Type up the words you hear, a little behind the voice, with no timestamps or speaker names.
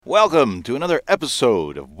Welcome to another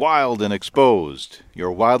episode of Wild and Exposed,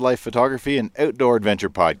 your wildlife photography and outdoor adventure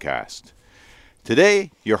podcast.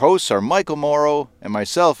 Today, your hosts are Michael Morrow and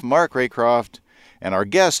myself, Mark Raycroft, and our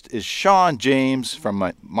guest is Sean James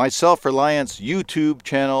from my Self-Reliance YouTube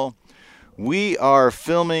channel. We are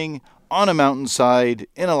filming on a mountainside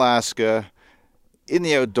in Alaska, in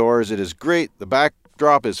the outdoors. It is great. The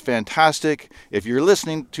backdrop is fantastic. If you're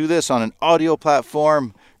listening to this on an audio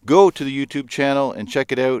platform, go to the YouTube channel and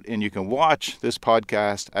check it out, and you can watch this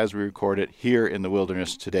podcast as we record it here in the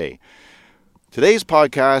wilderness today. Today's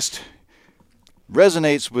podcast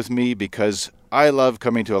resonates with me because I love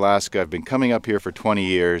coming to Alaska. I've been coming up here for 20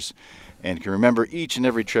 years and can remember each and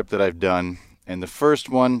every trip that I've done. And the first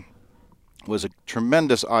one was a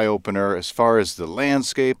tremendous eye-opener as far as the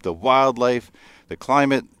landscape, the wildlife, the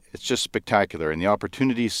climate. It's just spectacular, and the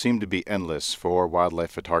opportunities seem to be endless for wildlife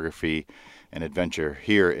photography and adventure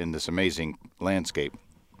here in this amazing landscape.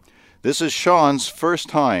 This is Sean's first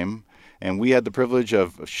time, and we had the privilege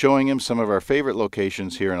of showing him some of our favorite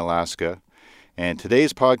locations here in Alaska. And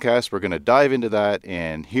today's podcast, we're going to dive into that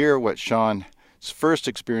and hear what Sean's first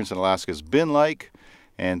experience in Alaska has been like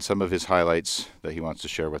and some of his highlights that he wants to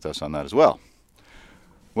share with us on that as well.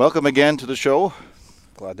 Welcome again to the show.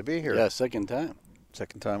 Glad to be here. Yeah, second time.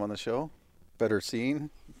 Second time on the show. Better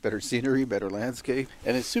scene, better scenery, better landscape.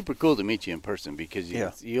 And it's super cool to meet you in person because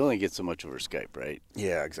you only get so much over Skype, right?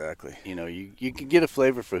 Yeah, exactly. You know, you can get a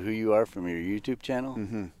flavor for who you are from your YouTube channel,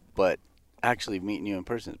 but actually meeting you in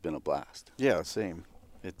person has been a blast. Yeah, same.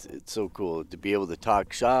 It's so cool to be able to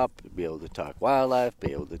talk shop, to be able to talk wildlife,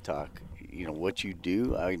 be able to talk, you know, what you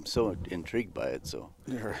do. I'm so intrigued by it. So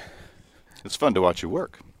It's fun to watch you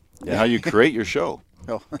work and how you create your show,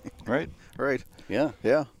 Oh, right? right. yeah.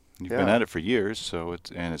 Yeah. You've been at it for years, so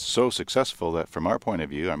it's so successful that from our point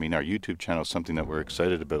of view, I mean, our YouTube channel is something that we're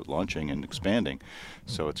excited about launching and expanding.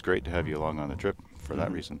 So it's great to have you along on the trip for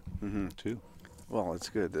that reason, too. Well, it's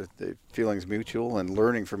good. The feeling's mutual, and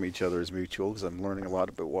learning from each other is mutual because I'm learning a lot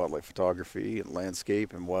about wildlife photography and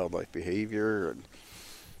landscape and wildlife behavior,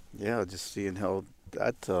 and just seeing how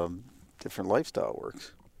that different lifestyle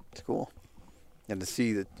works. It's cool, and to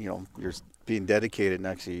see that you're being dedicated and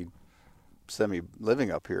actually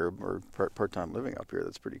semi-living up here or part-time living up here,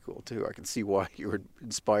 that's pretty cool too. I can see why you were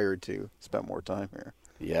inspired to spend more time here.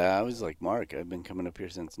 Yeah, I was like Mark. I've been coming up here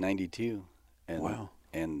since '92, and Wow.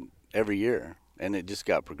 and every year, and it just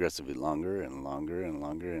got progressively longer and longer and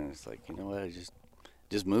longer. And it's like, you know what, I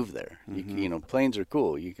just move there. You know, planes are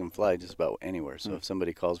cool. You can fly just about anywhere. So if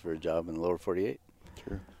somebody calls for a job in the lower 48,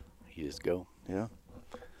 Sure. you just go.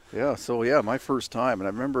 Yeah. So my first time, and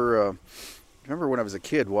I remember when I was a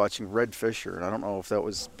kid watching Red Fisher, and I don't know if that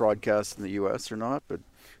was broadcast in the U.S. or not, but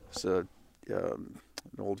it's an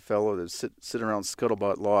old fellow that sitting around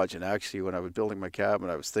Scuttlebutt Lodge, and actually when I was building my cabin,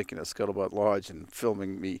 I was thinking of Scuttlebutt Lodge and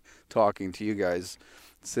filming me talking to you guys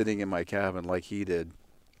sitting in my cabin like he did.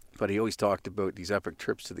 But he always talked about these epic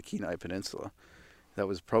trips to the Kenai Peninsula. That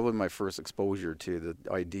was probably my first exposure to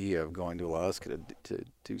the idea of going to Alaska to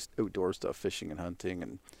do outdoor stuff, fishing and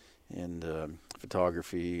hunting and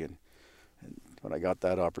photography. And when I got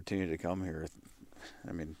that opportunity to come here,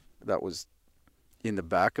 I mean, that was in the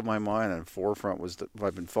back of my mind, and forefront was that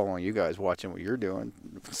I've been following you guys, watching what you're doing,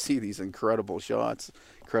 see these incredible shots,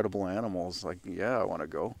 incredible animals. Like, yeah, I want to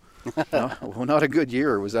go. Well, not a good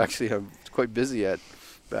year. It was actually quite busy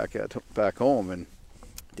back home, and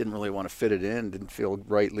didn't really want to fit it in. Didn't feel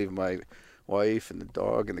right leaving my wife and the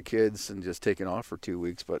dog and the kids and just taking off for 2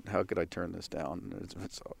 weeks. But how could I turn this down?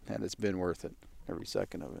 And it's been worth it, every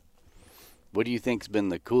second of it. What do you think's been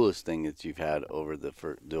the coolest thing that you've had over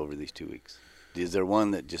these 2 weeks? Is there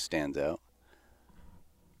one that just stands out?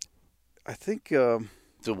 I think.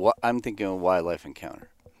 So I'm thinking a wildlife encounter.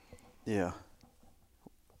 Yeah.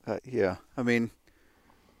 I mean,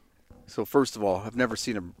 so first of all, I've never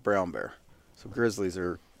seen a brown bear. So grizzlies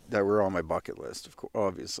that were on my bucket list, of course,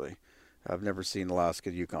 obviously. I've never seen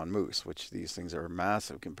Alaska Yukon moose, which these things are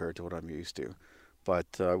massive compared to what I'm used to.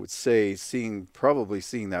 But I would say probably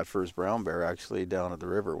seeing that first brown bear actually down at the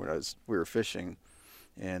river when we were fishing,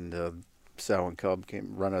 and sow and cub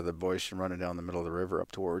came running out of the bush and running down the middle of the river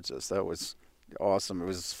up towards us. That was awesome. It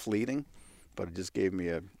was fleeting, but it just gave me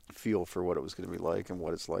a feel for what it was going to be like and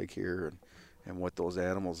what it's like here, and what those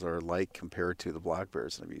animals are like compared to the black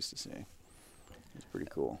bears that I'm used to seeing. It's pretty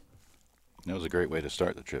cool. That was a great way to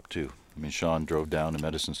start the trip, too. I mean, Sean drove down to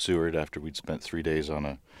Medicine Seward after we'd spent 3 days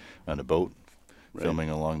on a boat, filming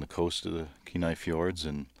along the coast of the Kenai Fjords,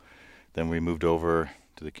 and then we moved over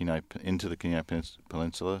to into the Kenai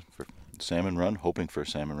Peninsula for salmon run, hoping for a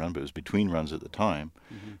salmon run, but it was between runs at the time.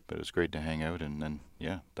 But it was great to hang out, and then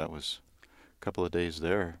that was couple of days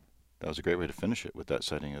there, that was a great way to finish it with that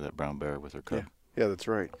sighting of that brown bear with her cub. Yeah, that's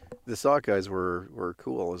right. The sockeyes were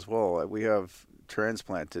cool as well. We have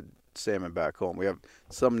transplanted salmon back home. We have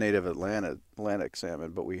some native Atlantic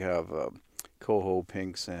salmon, but we have coho,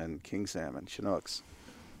 pinks, and king salmon, Chinooks.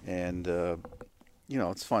 And,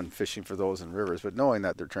 it's fun fishing for those in rivers. But knowing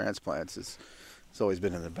that they're transplants, it's always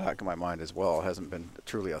been in the back of my mind as well. It hasn't been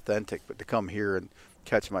truly authentic. But to come here and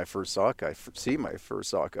catch my first sockeye, see my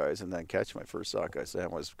first sockeyes, and then catch my first sockeye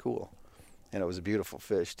salmon was cool. And it was a beautiful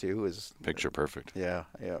fish, too. It was Picture perfect. Yeah,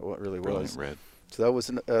 it really Brilliant was. red. So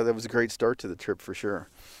that was a great start to the trip for sure.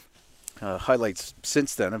 Highlights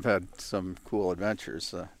since then, I've had some cool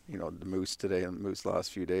adventures. The moose today and the moose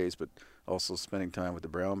last few days, but also spending time with the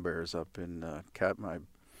brown bears up in Katmai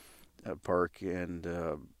Park and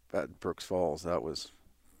at Brooks Falls. That was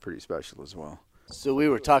pretty special as well. So we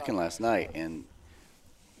were talking last night, and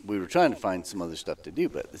we were trying to find some other stuff to do,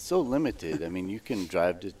 but it's so limited. I mean, you can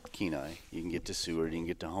drive to Kenai, you can get to Seward, you can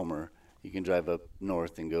get to Homer, you can drive up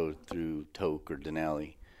north and go through Tok or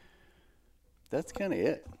Denali. That's kind of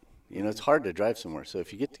it. It's hard to drive somewhere. So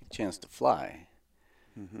if you get the chance to fly,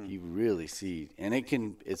 you really see, and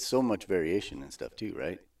it's so much variation and stuff too,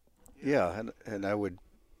 right? Yeah, and I would,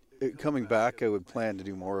 coming back, I would plan to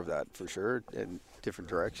do more of that for sure, in different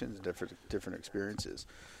directions, different experiences.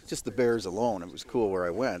 Just the bears alone, it was cool where I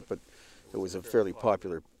went, but it was a fairly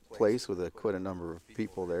popular place with quite a number of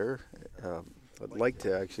people there. I'd like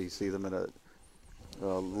to actually see them in a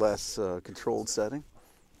less controlled setting,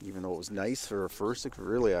 even though it was nice for a first,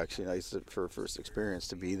 really actually nice for a first experience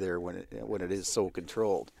to be there when it is so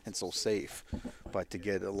controlled and so safe. But to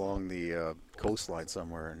get along the coastline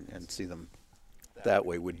somewhere and see them that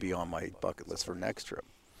way would be on my bucket list for next trip.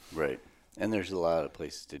 Right. And there's a lot of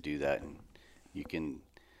places to do that, and you can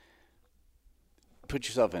put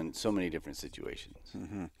yourself in so many different situations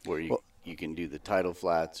where you can do the tidal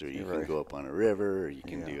flats, or you can go up on a river, or you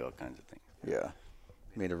can do all kinds of things. Yeah.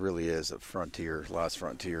 I mean, it really is a frontier, last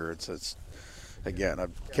frontier. It's again,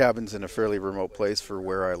 cabins in a fairly remote place for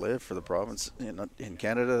where I live, for the province in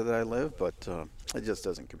Canada that I live, but it just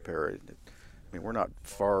doesn't compare. I mean, we're not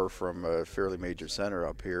far from a fairly major center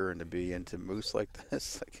up here, and to be into moose like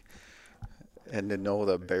this, and to know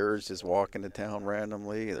the bears just walk into town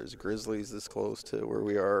randomly. There's grizzlies this close to where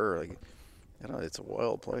we are. It's a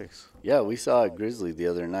wild place. Yeah, we saw a grizzly the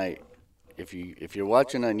other night. If you're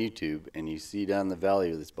watching on YouTube and you see down the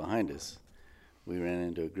valley that's behind us, we ran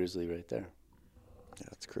into a grizzly right there. Yeah,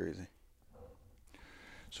 that's crazy.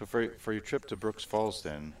 So for your trip to Brooks Falls,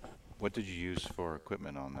 then, what did you use for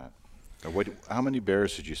equipment on that? Or how many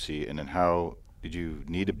bears did you see, and then how did you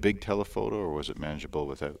need a big telephoto, or was it manageable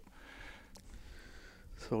without?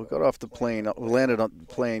 So we got off the plane. We landed on the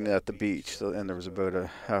plane at the beach, and there was about a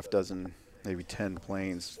half dozen, maybe 10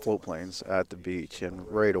 float planes at the beach. And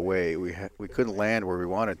right away, we couldn't land where we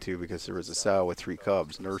wanted to because there was a sow with 3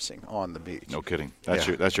 cubs nursing on the beach. No kidding.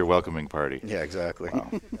 That's your welcoming party. Yeah, exactly.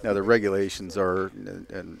 Wow. Now the regulations are,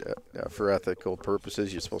 and for ethical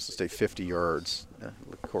purposes, you're supposed to stay 50 yards.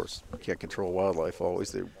 Of course, you can't control wildlife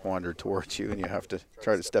always. They wander towards you, and you have to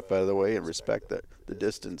try to step out of the way and respect the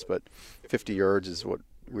distance. But 50 yards is what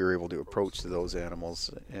we were able to approach to those animals,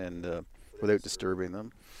 and without disturbing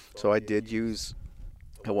them. So I did use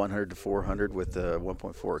a 100 to 400 with a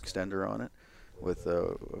 1.4 extender on it with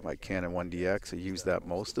my Canon 1DX. I used that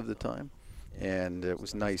most of the time, and it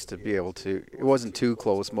was nice to be able to. It wasn't too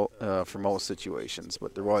close for most situations,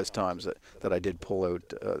 but there was times that I did pull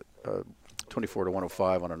out 24 to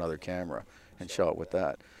 105 on another camera and shot with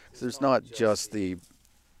that. So there's not just the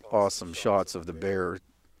awesome shots of the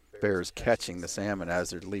bears catching the salmon as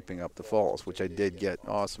they're leaping up the falls, which I did get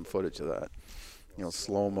awesome footage of that.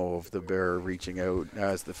 Slow-mo of the bear reaching out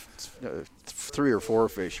as the 3 or 4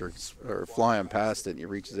 fish are flying past it, and he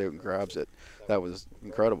reaches out and grabs it. That was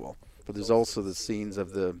incredible. But there's also the scenes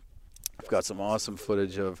of I've got some awesome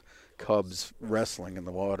footage of cubs wrestling in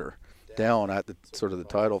the water down at the sort of the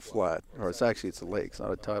tidal flat, or it's a lake, it's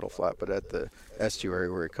not a tidal flat, but at the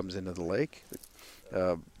estuary where it comes into the lake.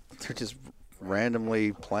 They're just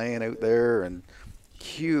randomly playing out there, and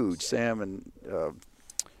huge salmon, I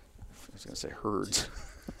was going to say herds.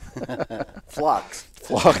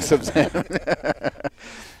 Flocks of salmon.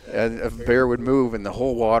 And a bear would move, and the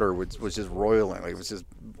whole water was just roiling. It was just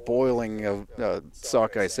boiling of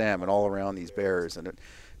sockeye salmon all around these bears, and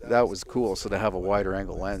that was cool. So to have a wider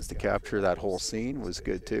angle lens to capture that whole scene was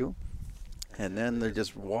good too. And then they're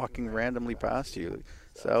just walking randomly past you.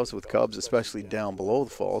 Sows with cubs, especially down below the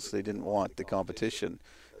falls, they didn't want the competition.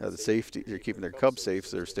 The safety, they're keeping their cubs safe,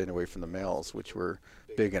 so they're staying away from the males, which were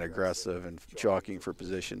big and aggressive and jockeying for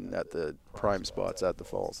position at the prime spots at the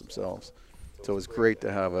falls themselves. So it's great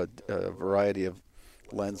to have a variety of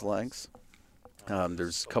lens lengths.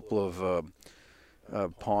 There's a couple of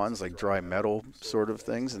ponds, like dry meadow sort of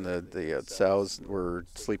things, and the sows were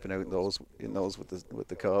sleeping out in those with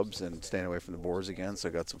the cubs and staying away from the boars again. So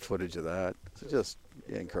I got some footage of that. It's just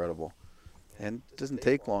incredible, and it doesn't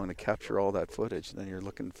take long to capture all that footage. And then you're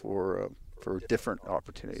looking for different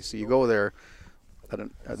opportunities. So you go there.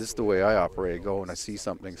 This is the way I operate. I go and I see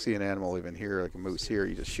something, see an animal even here, like a moose here.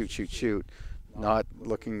 You just shoot, not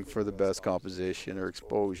looking for the best composition or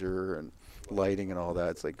exposure and lighting and all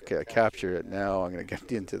that. It's like, okay, I capture it now. I'm going to get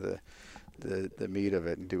into the meat of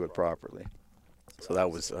it and do it properly. So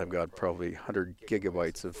I've got probably 100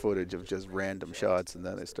 gigabytes of footage of just random shots, and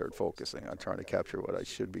then I start focusing on trying to capture what I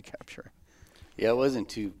should be capturing. Yeah, it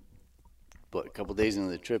wasn't a couple days into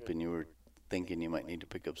the trip, and you were thinking you might need to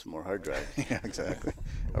pick up some more hard drives. Yeah, exactly.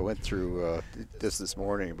 I went through this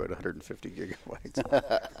morning, about 150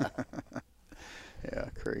 gigabytes. Yeah,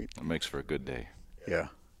 great. It makes for a good day. Yeah.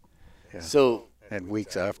 So, and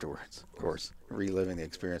weeks afterwards, of course, reliving the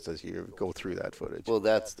experience as you go through that footage. well,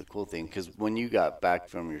 that's the cool thing, because when you got back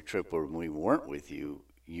from your trip where we weren't with you,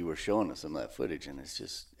 you were showing us some of that footage, and it's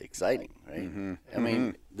just exciting, right? Mm-hmm. I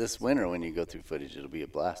mean, this winter when you go through footage, it'll be a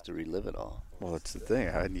blast to relive it all. Well, that's the thing.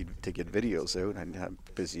 I need to get videos out. I'm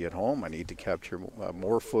busy at home. I need to capture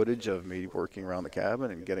more footage of me working around the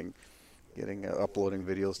cabin and getting uploading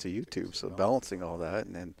videos to YouTube. So balancing all that,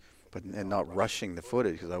 and not rushing the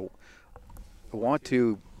footage, because I want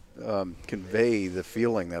to convey the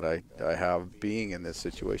feeling that I have being in this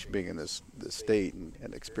situation, being in this state,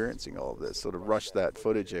 and experiencing all of this. So to rush that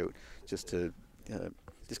footage out just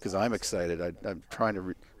because I'm excited, I'm trying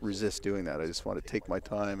to resist doing that. I just want to take my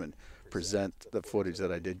time and present the footage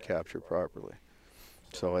that I did capture properly.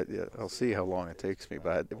 So I'll see how long it takes me,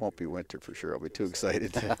 but it won't be winter for sure. I'll be too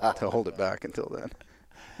excited to hold it back until then.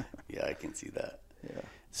 Yeah, I can see that. Yeah.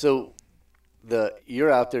 So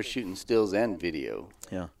you're out there shooting stills and video.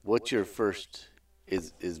 Yeah. What's your first?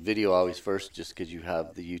 Is video always first, just because you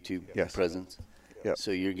have the YouTube Yes. presence? Yep.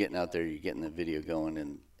 So you're getting out there, you're getting the video going,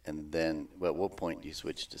 and then at what point do you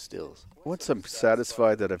switch to stills? Once I'm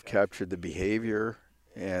satisfied that I've captured the behavior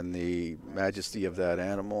and the majesty of that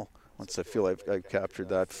animal, once I feel I've captured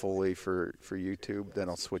that fully for YouTube, then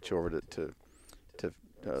I'll switch over to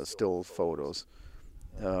still photos.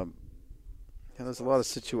 And there's a lot of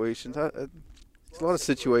situations. There's a lot of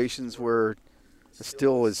situations where a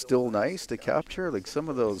still is still nice to capture, like some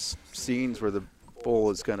of those scenes where the bull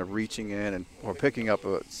is kind of reaching in or picking up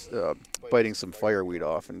biting some fireweed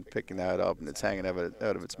off and picking that up, and it's hanging out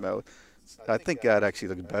of its mouth. I think that actually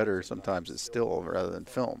looks better sometimes as still rather than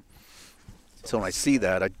film. So when I see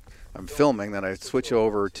that, I'm filming, then I switch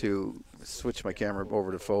my camera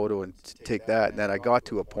over to photo and take that. And then I got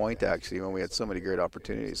to a point actually when we had so many great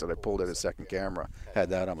opportunities that I pulled out a second camera, had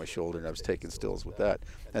that on my shoulder, and I was taking stills with that.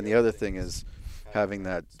 And the other thing is having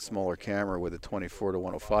that smaller camera with a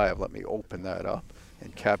 24-105 let me open that up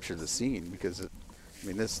and capture the scene, because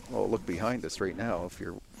look behind us right now if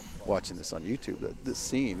you're watching this on YouTube. This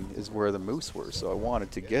scene is where the moose were, so I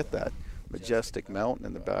wanted to get that majestic mountain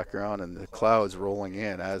in the background and the clouds rolling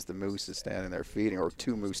in as the moose is standing there feeding, or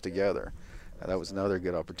two moose together. And that was another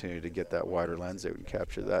good opportunity to get that wider lens out and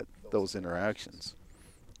capture those interactions.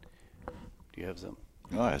 Do you have some?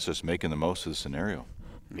 No, it's just making the most of the scenario,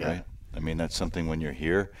 Yeah. right? I mean, that's something when you're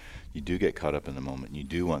here, you do get caught up in the moment. You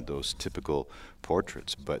do want those typical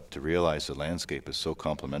portraits, but to realize the landscape is so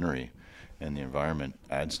complementary and the environment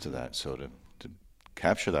adds to that. So to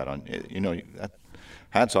capture that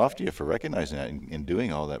hats off to you for recognizing that and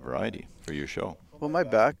doing all that variety for your show. Well,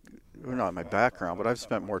 not my background, but I've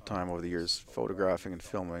spent more time over the years photographing and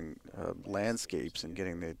filming landscapes and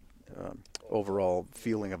getting the overall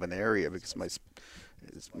feeling of an area, because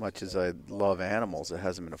as much as I love animals, it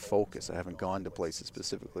hasn't been a focus. I haven't gone to places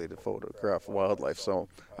specifically to photograph wildlife. So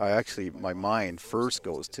my mind first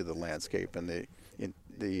goes to the landscape and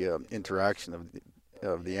the interaction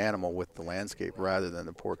of the animal with the landscape rather than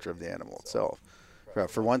the portrait of the animal itself.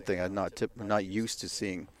 For one thing, I'm not used to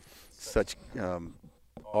seeing such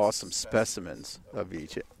awesome specimens of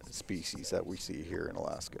each species that we see here in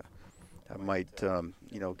Alaska. I might,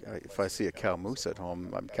 if I see a cow moose at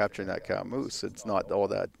home, I'm capturing that cow moose. It's not all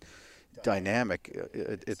that dynamic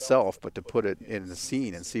itself, but to put it in the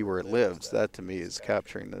scene and see where it lives, that to me is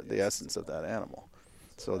capturing the essence of that animal.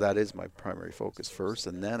 So that is my primary focus first,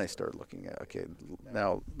 and then I start looking at, okay,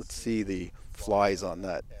 now let's see the flies on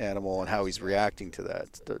that animal and how he's reacting to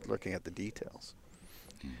that. Start looking at the details.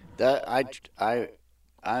 That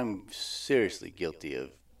I'm seriously guilty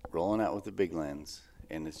of rolling out with the big lens,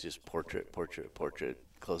 and it's just portrait,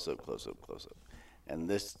 close up. And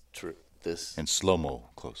this trip, this And slow-mo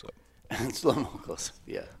close-up. slow-mo close.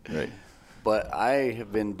 Yeah. Right. But I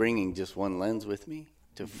have been bringing just one lens with me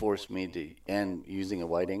to force me to, and using a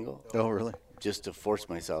wide angle, Oh, really? just to force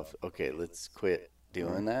myself, okay, let's quit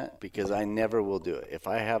doing that, because I never will do it. If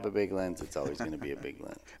I have a big lens, it's always going to be a big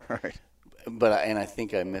lens. Right. But I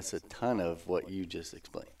think I miss a ton of what you just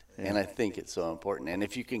explained. Yeah. And I think it's so important. And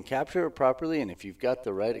if you can capture it properly, and if you've got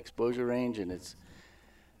the right exposure range, and it's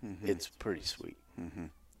pretty sweet.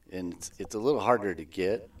 And it's a little harder to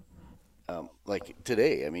get. Like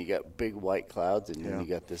today, I mean, you got big white clouds, and then you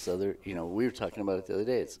got this other, we were talking about it the other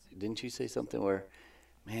day. Didn't you say something where,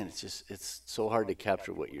 man, it's so hard to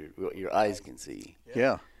capture what your eyes can see.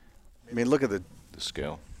 Yeah. I mean, look at the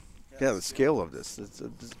scale. Yeah, the scale of this. It's a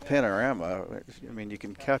panorama. I mean, you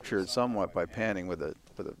can capture it somewhat by panning with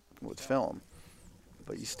film,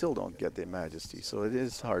 but you still don't get the majesty. So it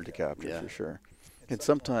is hard to capture for sure. And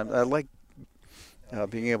sometimes I like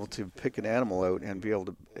being able to pick an animal out and be able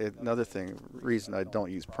to. Another reason I don't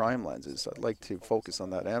use prime lenses, I'd like to focus on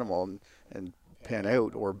that animal and pan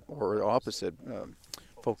out, or opposite,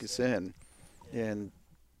 focus in and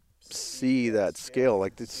see that scale,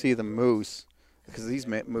 like to see the moose. Because these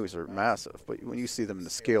moose are massive, but when you see them in the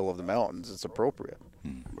scale of the mountains, it's appropriate.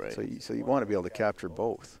 Right. So you want to be able to capture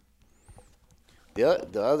both.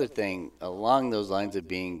 The other thing along those lines of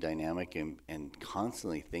being dynamic and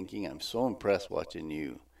constantly thinking, I'm so impressed watching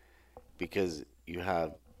you, because you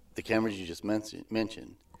have the cameras you just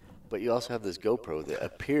mentioned, but you also have this GoPro that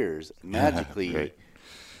appears magically. Right.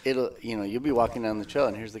 You'll be walking down the trail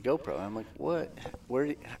and here's the GoPro. I'm like, what?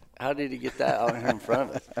 How did he get that out here in front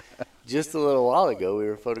of us? Just a little while ago, we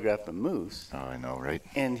were photographing moose. Oh, I know, right?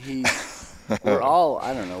 And we're all,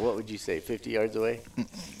 I don't know, what would you say, 50 yards away?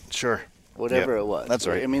 Sure. Whatever it was. That's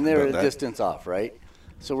right. I mean, they were a distance off, right?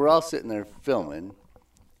 So we're all sitting there filming,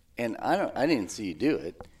 and I didn't see you do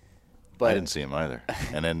it. But I didn't see him either.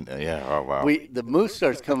 And then, oh, wow. The moose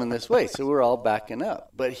starts coming this way, so we're all backing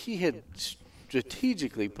up. But he had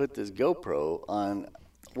strategically put this GoPro on,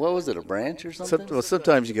 what was it, a branch or something? Well,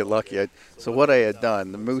 sometimes you get lucky. So what I had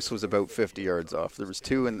done, the moose was about 50 yards off. There was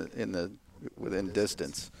two within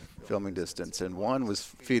distance, filming distance, and one was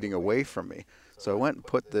feeding away from me. So I went and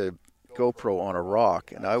put the GoPro on a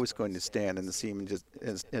rock, and I was going to stand in the scene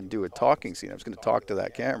and do a talking scene. I was going to talk to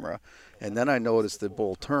that camera, and then I noticed the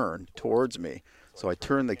bull turn towards me. So I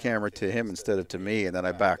turned the camera to him instead of to me, and then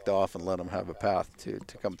I backed off and let him have a path to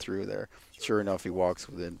come through there. Sure enough, he walks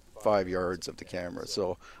within 5 yards of the camera.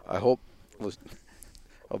 So I hope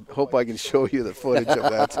I can show you the footage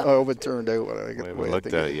of that. I hope it turned out. We looked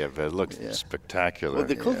at it, but it looked spectacular. Well,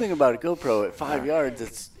 the cool thing about a GoPro at 5 yards,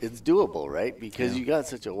 it's doable, right? Because you got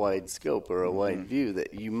such a wide scope or a wide view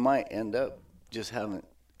that you might end up just having.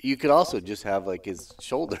 You could also just have like his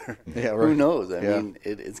shoulder. Yeah, right. Who knows? I mean,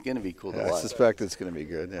 it's going to be cool to watch. I suspect it's going to be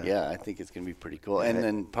good. Yeah, I think it's going to be pretty cool, and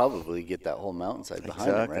then probably get that whole mountainside behind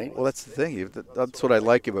him, right? Well, that's the thing. That's what I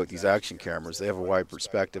like about these action cameras. They have a wide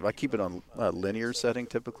perspective. I keep it on linear setting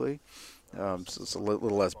typically, so it's a little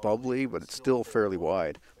less bubbly, but it's still fairly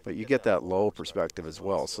wide. But you get that low perspective as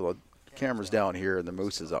well. So the camera's down here and the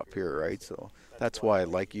moose is up here, right? So that's why I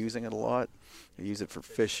like using it a lot. I use it for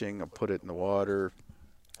fishing. I put it in the water.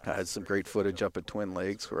 I had some great footage up at Twin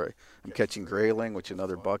Lakes where I'm catching grayling, which is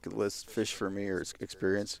another bucket list fish for me or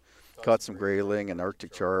experience. Caught some grayling and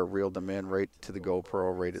Arctic char, reeled them in right to the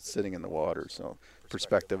GoPro, right at sitting in the water. So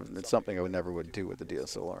perspective, it's something I never would do with the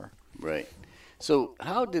DSLR. Right. So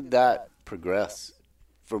how did that progress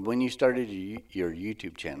from when you started your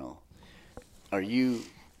YouTube channel?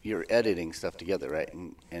 You're editing stuff together, right?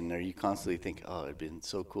 And are you constantly thinking, oh, it'd been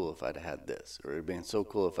so cool if I'd had this, or it'd been so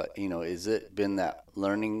cool if is it been that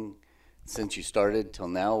learning since you started till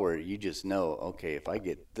now where you just know, okay, if I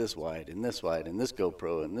get this wide and this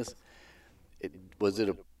GoPro and this,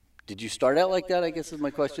 did you start out like that, I guess is my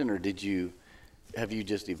question, or have you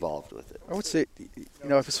just evolved with it? I would say,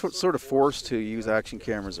 I was sort of forced to use action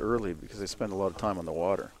cameras early because I spend a lot of time on the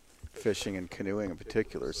water, fishing and canoeing in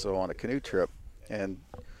particular. So on a canoe trip, and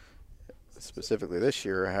specifically this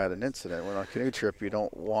year, I had an incident. When on a canoe trip, you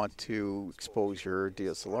don't want to expose your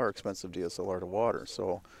expensive DSLR to water.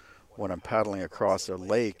 So when I'm paddling across a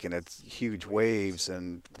lake and it's huge waves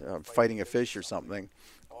and fighting a fish or something,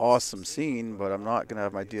 awesome scene, but I'm not going to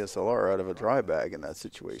have my DSLR out of a dry bag in that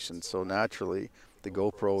situation. So naturally, the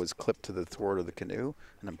GoPro is clipped to the thwart of the canoe,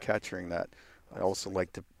 and I'm capturing that. I also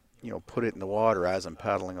like to, put it in the water as I'm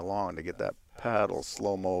paddling along to get that paddle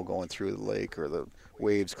slow-mo going through the lake or the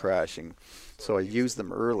waves crashing. So I used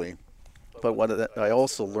them early. But what I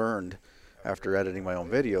also learned after editing my own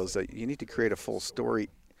videos that you need to create a full story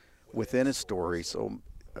within a story. So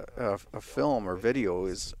a film or video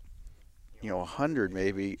is 100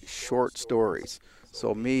 maybe short stories.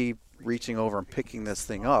 So me reaching over and picking this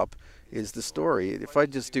thing up is the story. If I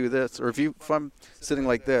just do this, or if I'm sitting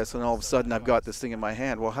like this and all of a sudden I've got this thing in my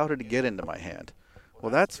hand, well, how did it get into my hand?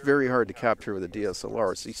 Well, that's very hard to capture with a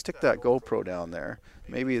DSLR. So you stick that GoPro down there,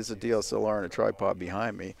 maybe it's a DSLR and a tripod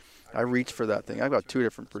behind me. I reach for that thing. I've got 2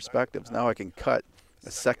 different perspectives. Now I can cut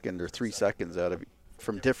a second or 3 seconds out of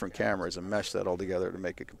from different cameras and mesh that all together to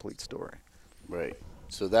make a complete story. Right.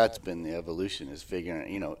 So that's been the evolution, is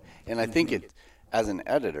figuring, and I think it, as an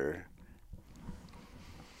editor,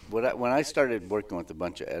 when I started working with a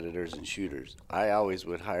bunch of editors and shooters, I always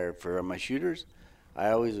would hire, for my shooters, I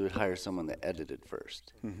always would hire someone that edited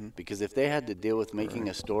first. Because if they had to deal with making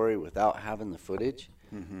a story without having the footage,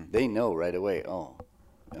 they know right away, oh,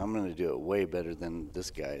 I'm going to do it way better than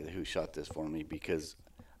this guy who shot this for me, because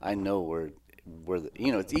I know where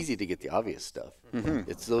it's easy to get the obvious stuff.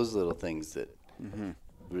 It's those little things that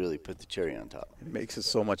really put the cherry on top. It makes it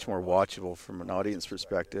so much more watchable from an audience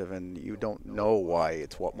perspective, and you don't know why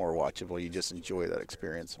it's more watchable. You just enjoy that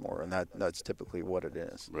experience more, and that's typically what it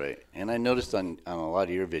is. Right. And I noticed on a lot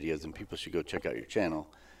of your videos, and people should go check out your channel,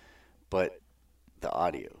 but the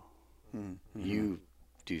audio. You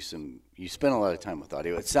spend a lot of time with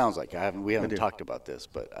audio. It sounds like we haven't talked about this,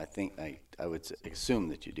 but I think I would assume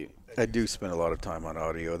that you do. I do spend a lot of time on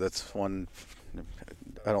audio. That's one.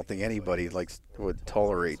 I don't think anybody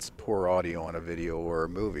tolerates poor audio on a video or a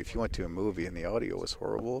movie. If you went to a movie and the audio was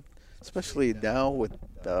horrible, especially now with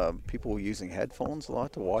people using headphones a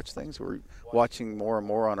lot to watch things, we're watching more and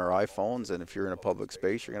more on our iPhones. And if you're in a public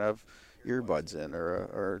space, you're gonna have earbuds in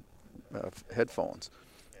or headphones,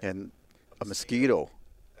 and a mosquito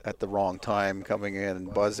at the wrong time coming in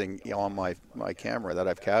and buzzing on my camera that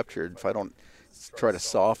I've captured. If I don't try to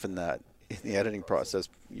soften that in the editing process,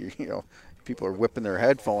 people are whipping their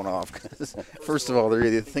headphone off because, first of all,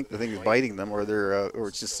 they think the thing is biting them, or or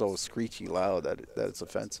it's just so screechy loud that it's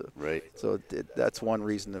offensive. Right. So that's one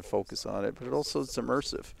reason to focus on it, but it also it's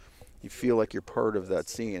immersive. You feel like you're part of that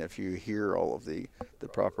scene if you hear all of the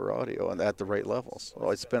proper audio and at the right levels. Well,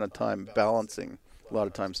 I spent a lot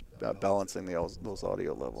of times balancing those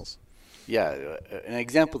audio levels. Yeah, an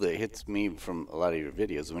example that hits me from a lot of your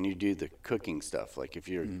videos, when you do the cooking stuff, like if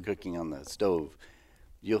you're cooking on the stove,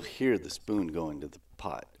 you'll hear the spoon go into the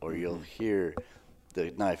pot, or you'll hear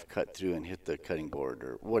the knife cut through and hit the cutting board,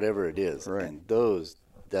 or whatever it is. Right. And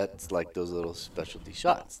that's like those little specialty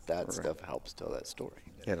shots. That stuff helps tell that story.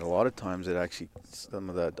 And a lot of times some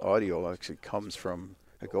of that audio actually comes from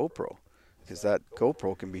a GoPro, because that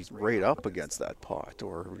GoPro can be right up against that pot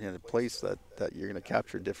or in a place that you're going to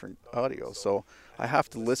capture different audio. So I have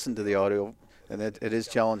to listen to the audio, and it is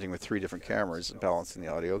challenging with 3 different cameras balancing the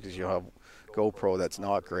audio, because you'll have GoPro that's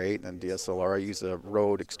not great, and DSLR. I use a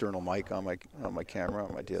Rode external mic on my camera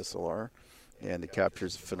on my DSLR, and it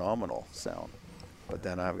captures phenomenal sound. But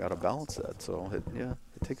then I've got to balance that, so it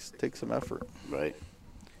takes some effort. Right.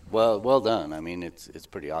 Well done. I mean, it's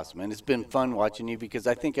pretty awesome, and it's been fun watching you, because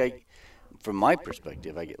I think from my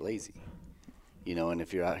perspective, I get lazy. And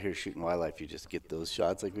if you're out here shooting wildlife, you just get those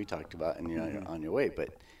shots like we talked about, and you're on your way. But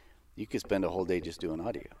you could spend a whole day just doing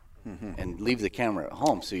audio. And leave the camera at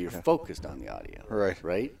home so you're focused on the audio.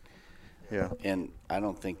 Right? Yeah. And I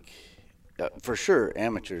don't think, for sure,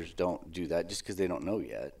 amateurs don't do that just because they don't know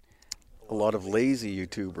yet. A lot of lazy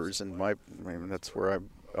YouTubers, and that's where I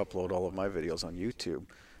upload all of my videos on YouTube.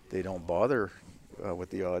 They don't bother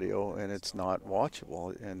with the audio, and it's not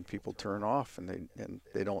watchable, and people turn off, and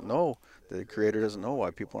they don't know. The creator doesn't know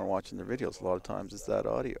why people aren't watching their videos. A lot of times it's that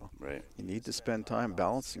audio. Right. You need to spend time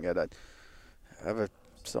balancing it. I have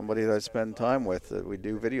somebody that I spend time with that we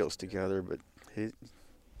do videos together, but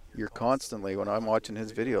you're constantly, when I'm watching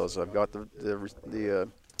his videos, I've got the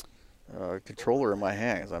controller in my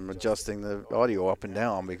hands. I'm adjusting the audio up and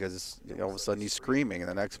down, because all of a sudden he's screaming, and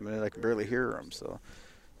the next minute I can barely hear him. So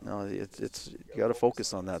no, it's you got to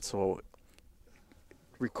focus on that. So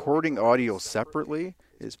recording audio separately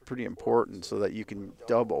is pretty important, so that you can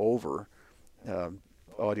dub over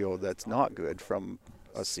audio that's not good from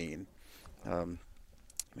a scene.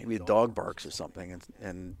 Maybe a dog barks or something,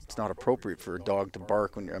 and it's not appropriate for a dog to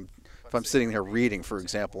bark if I'm sitting there reading, for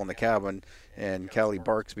example, in the cabin, and Callie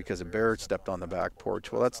barks because a bear stepped on the back porch.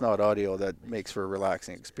 Well, that's not audio that makes for a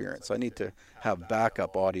relaxing experience. I need to have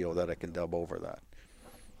backup audio that I can dub over that,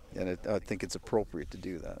 and I think it's appropriate to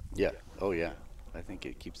do that. Yeah. Oh, yeah. I think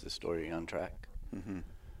it keeps the story on track.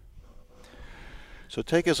 So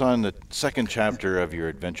take us on the second chapter of your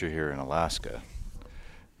adventure here in Alaska.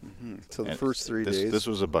 So the first 3 days. This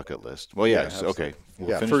was a bucket list. Well, yes. Okay.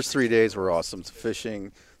 First 3 days were awesome. So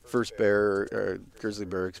fishing, first grizzly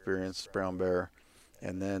bear experience, brown bear,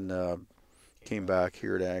 and then came back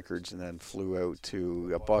here to Anchorage, and then flew out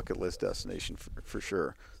to a bucket list destination for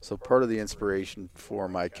sure. So part of the inspiration for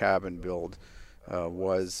my cabin build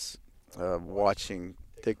was watching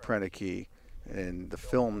Dick Proenneke, and the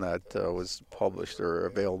film that was published or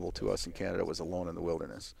available to us in Canada was Alone in the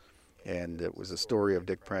Wilderness. And it was a story of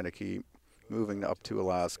Dick Proenneke moving up to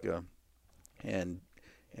Alaska and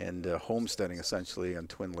homesteading essentially on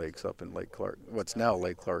Twin Lakes up in Lake Clark, what's now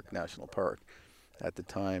Lake Clark National Park. At the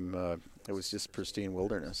time, it was just pristine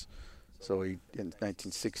wilderness. So he, in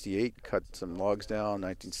 1968, cut some logs down.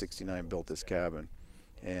 1969, built this cabin,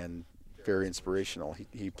 and very inspirational.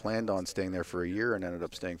 He planned on staying there for a year and ended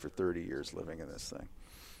up staying for 30 years living in this thing.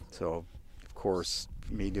 So, of course,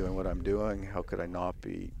 me doing what I'm doing, how could I not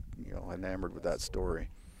be, enamored with that story?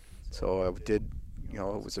 So I did. It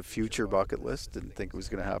was a future bucket list. Didn't think it was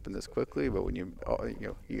going to happen this quickly, but when you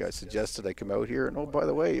guys suggested I come out here, and oh, by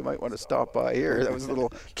the way, you might want to stop by here. That was a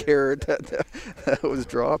little carrot that was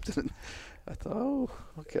dropped, and I thought, oh,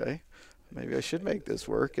 okay, maybe I should make this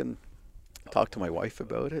work, and talked to my wife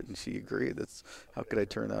about it, and she agreed. How could I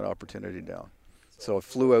turn that opportunity down? So I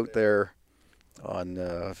flew out there on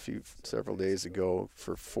several days ago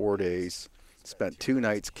for 4 days. Spent 2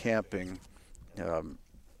 nights camping.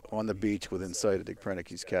 On the beach within sight of Dick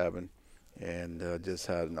Proenneke's cabin, and just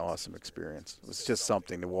had an awesome experience. It was just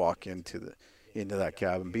something to walk into that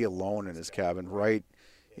cabin, be alone in his cabin, right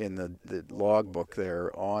in the logbook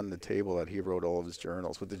there on the table that he wrote all of his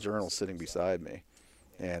journals, with the journals sitting beside me.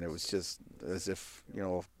 And it was just as if,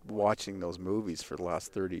 watching those movies for the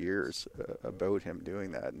last 30 years about him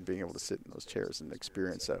doing that, and being able to sit in those chairs and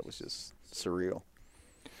experience that was just surreal.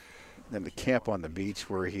 And the camp on the beach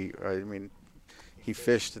where he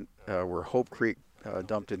fished where Hope Creek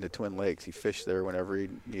dumped into Twin Lakes. He fished there whenever he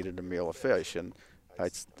needed a meal of fish, and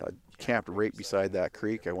I camped right beside that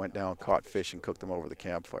creek. I went down, caught fish, and cooked them over the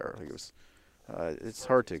campfire. It's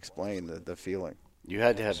hard to explain the feeling. You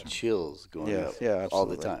had to have chills going up all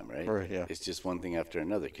the time, right? Right, yeah. It's just one thing after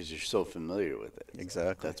another because you're so familiar with it.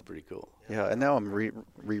 Exactly. That's pretty cool. Yeah, and now I'm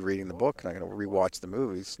rereading the book, and I'm going to rewatch the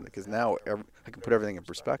movies, because now I can put everything in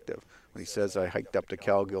perspective. When he says I hiked up to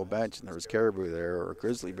Cowgill Bench and there was caribou there or a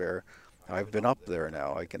grizzly bear, I've been up there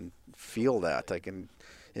now. I can feel that. I can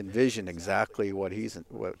envision exactly what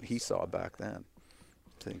he saw back then.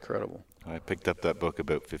 It's incredible. I picked up that book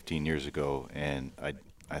about 15 years ago, and I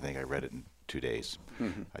think I read it in 2 days.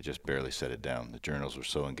 Mm-hmm. I just barely set it down. The journals were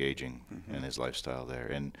so engaging, and his lifestyle there.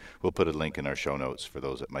 And we'll put a link in our show notes for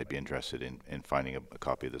those that might be interested in finding a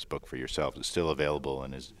copy of this book for yourselves. It's still available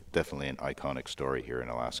and is definitely an iconic story here in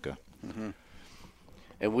Alaska. Mm-hmm.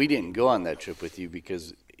 And we didn't go on that trip with you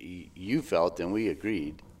because you felt, and we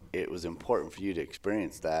agreed, it was important for you to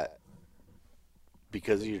experience that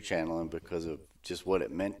because of your channel and because of just what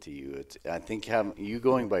it meant to you. I think having you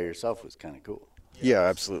going by yourself was kind of cool. Yeah,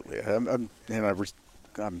 absolutely. I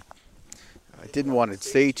didn't want to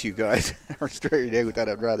say to you guys straight out that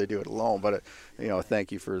I'd rather do it alone, but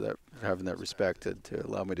thank you for that, having that respect to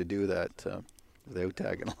allow me to do that without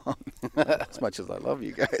tagging along. As much as I love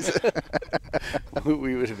you guys,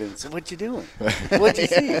 we would have been. So what you doing? What'd you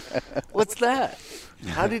see? What's that?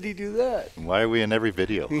 How did he do that? Why are we in every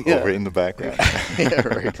video over in the background? Yeah,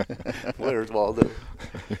 right. Where's Waldo?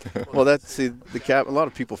 Well, a lot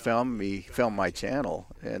of people found my channel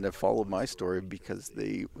and have followed my story because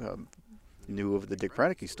they knew of the Dick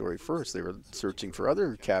Proenneke story first. They were searching for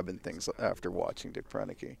other cabin things after watching Dick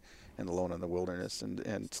Proenneke and Alone in the Wilderness,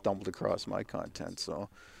 and stumbled across my content. So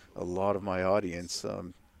a lot of my audience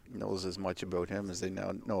knows as much about him as they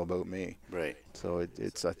now know about me. Right. So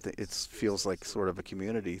it feels like sort of a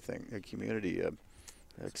community thing, a community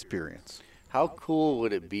experience. How cool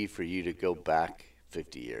would it be for you to go back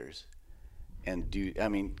 50 years and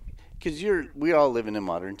because we all living in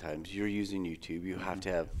modern times. You're using YouTube. You have to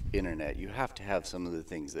have internet. You have to have some of the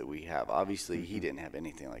things that we have. Obviously, he didn't have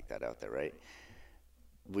anything like that out there, right?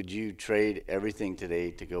 Would you trade everything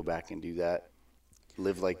today to go back and do that,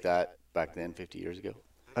 live like that back then 50 years ago?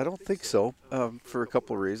 I don't think so, for a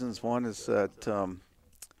couple of reasons. One is that,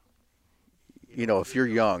 if you're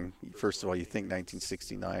young, first of all, you think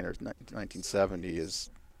 1969 or 1970 is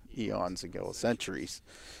eons ago, centuries.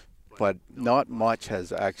 But not much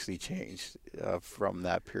has actually changed from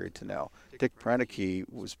that period to now. Dick Proenneke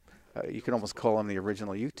was, you can almost call him the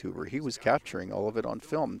original YouTuber. He was capturing all of it on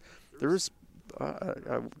film.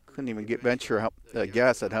 I couldn't even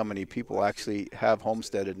guess at how many people actually have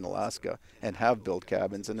homesteaded in Alaska and have built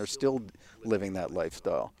cabins, and they're still living that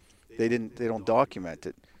lifestyle. They don't document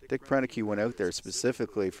it. Dick Proenneke went out there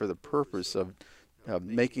specifically for the purpose of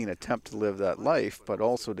making an attempt to live that life, but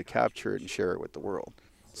also to capture it and share it with the world.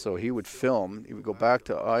 So he would film. He would go back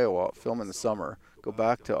to Iowa, film in the summer, go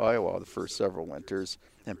back to Iowa the first several winters,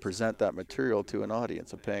 and present that material to an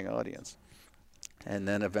audience, a paying audience. And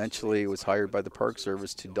then eventually was hired by the Park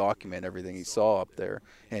Service to document everything he saw up there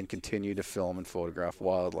and continue to film and photograph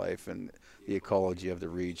wildlife and the ecology of the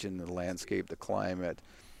region, the landscape, the climate,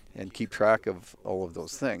 and keep track of all of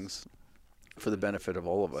those things for the benefit of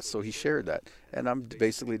all of us. So he shared that. And I'm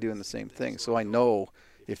basically doing the same thing. So I know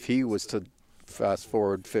if he was to fast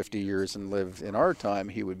forward 50 years and live in our time,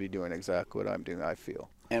 he would be doing exactly what I'm doing, I feel.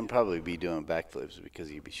 And probably be doing backflips because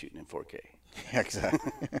he'd be shooting in 4K.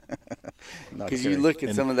 Exactly. Because you look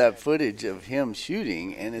at some of that footage of him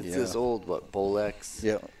shooting, and it's Yeah. this old, Bolex.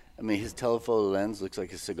 Yeah. I mean, his telephoto lens looks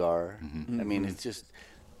like a cigar. I mean, it's just,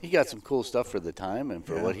 he got some cool stuff for the time, and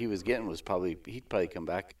for Yeah. what he was getting was probably, he'd probably come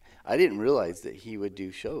back. I didn't realize that he would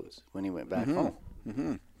do shows when he went back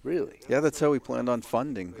home. Really? Yeah, that's how he planned on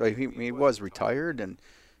funding. Like, he was retired, and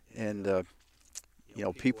you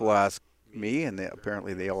know, people ask me, and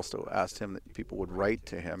apparently they also asked him that people would write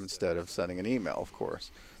to him instead of sending an email, of course.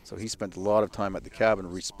 So he spent a lot of time at the cabin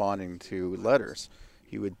responding to letters.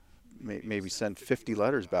 He would maybe send 50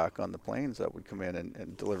 letters back on the planes that would come in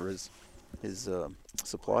and deliver his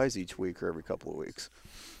supplies each week or every couple of weeks.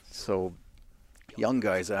 So young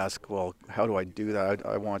guys ask, well, how do I do that?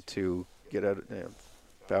 I want to get out,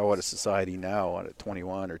 bow out of society now at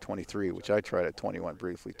 21 or 23, which I tried at 21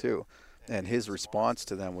 briefly too. And his response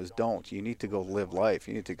to them was, don't. You need to go live life.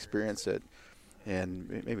 You need to experience it.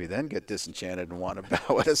 And maybe then get disenchanted and want to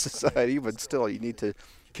bow out of society. But still, you need to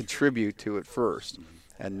contribute to it first.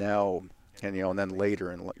 And now, and you know, and then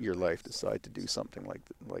later in your life, decide to do something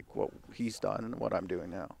like what he's done and what I'm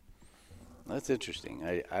doing now. That's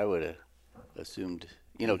interesting. I would have assumed,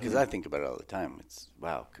 you know, because I think about it all the time. It's,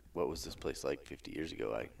 wow, what was this place like 50 years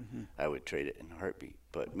ago? I would trade it in a heartbeat,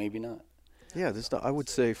 but maybe not. Yeah, I would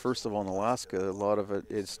say, first of all, in Alaska, a lot of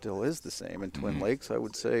it still is the same. In Twin Lakes, I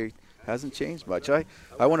would say, hasn't changed much. I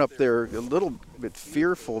went up there a little bit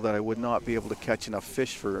fearful that I would not be able to catch enough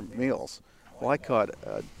fish for meals. Well, I caught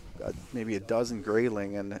maybe a dozen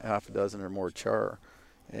grayling and half a dozen or more char,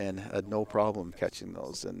 and had no problem catching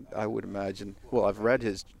those. And I would imagine, well, I've read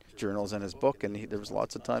his journals and his book, and there was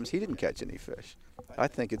lots of times he didn't catch any fish. I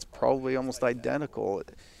think it's probably almost identical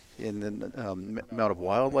in the amount of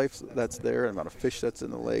wildlife that's there, the amount of fish that's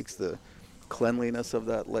in the lakes, the cleanliness of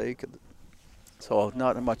that lake. So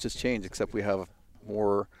not much has changed, except we have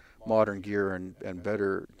more modern gear and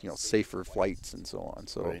better, you know, safer flights and so on.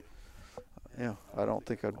 So, Right. yeah, I don't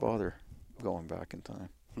think I'd bother going back in time.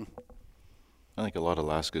 I think a lot of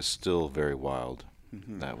Alaska is still very wild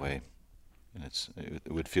that way, and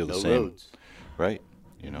it would feel the No same, roads. right?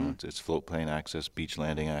 You know, it's float plane access, beach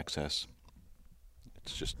landing access.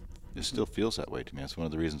 It still feels that way to me. That's one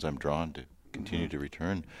of the reasons I'm drawn to continue to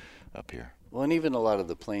return up here. Well, and even a lot of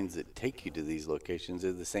the planes that take you to these locations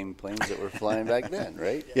are the same planes that were flying back then,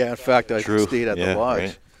 right? Yeah, in fact, I True. stayed at Yeah, the lodge.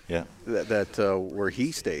 right. Yeah. That where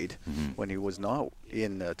he stayed when he was not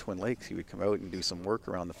in Twin Lakes. He would come out and do some work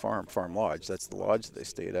around the farm lodge. That's the lodge that they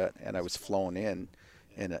stayed at, and I was flown in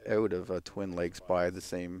and out of Twin Lakes by the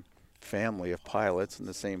same family of pilots and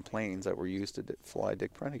the same planes that were used to fly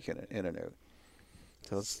Dick Prentick in and out.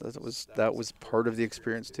 So that was part of the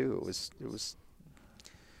experience too. It was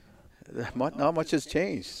not much has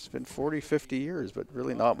changed. It's been 40, 50 years, but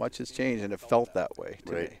really not much has changed, and it felt that way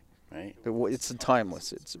to me. Right. It's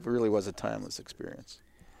timeless. It really was a timeless experience.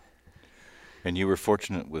 And you were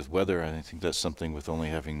fortunate with weather. I think that's something with only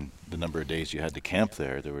having the number of days you had to camp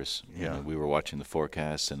there. There was, you know, we were watching the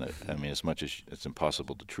forecasts, and I mean, as much as it's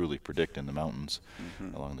impossible to truly predict in the mountains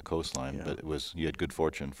along the coastline, but you had good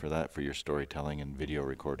fortune for that, for your storytelling and video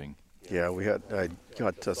recording. Yeah, I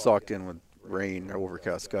got socked in with rain,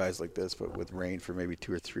 overcast skies like this, but with rain for maybe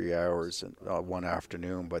 2 or 3 hours and one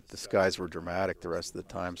afternoon. But the skies were dramatic the rest of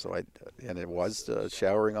the time, so and it was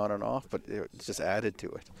showering on and off, but it just added to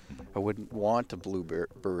it. I wouldn't want a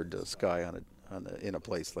bluebird sky in a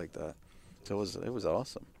place like that. So it was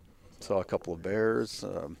awesome. Saw a couple of bears.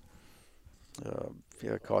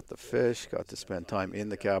 Caught the fish, got to spend time in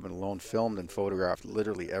the cabin alone, filmed and photographed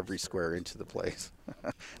literally every square inch of the place.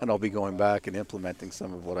 And I'll be going back and implementing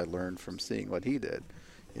some of what I learned from seeing what he did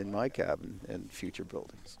in my cabin and future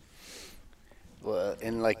buildings. Well,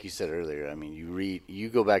 and like you said earlier, I mean, you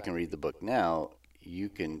go back and read the book now, you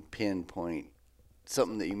can pinpoint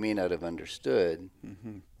something that you may not have understood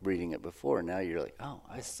reading it before. Now you're like, oh,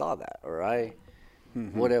 I saw that, or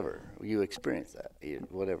whatever, you experienced that,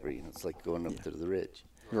 whatever, you know, it's like going up to the ridge.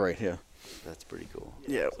 Right, yeah. That's pretty cool.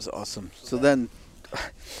 Yeah, it was awesome. So then,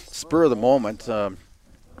 spur of the moment,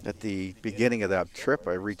 at the beginning of that trip,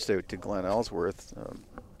 I reached out to Glenn Ellsworth,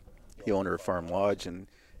 the owner of Farm Lodge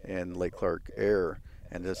and Lake Clark Air,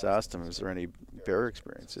 and just asked him, is there any bear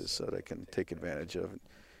experiences that I can take advantage of?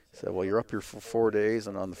 He said, well, you're up here for 4 days,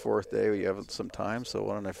 and on the 4th day you have some time, so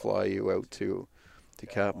why don't I fly you out to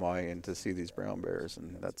Katmai and to see these brown bears?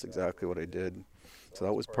 And that's exactly what I did. So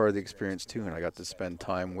that was part of the experience too, and I got to spend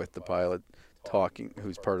time with the pilot, talking,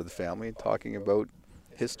 who's part of the family, talking about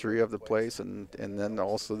history of the place and then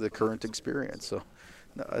also the current experience. So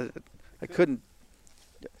I couldn't,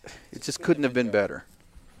 it just couldn't have been better.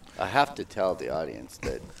 I have to tell the audience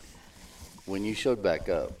that when you showed back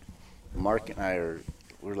up, Mark and I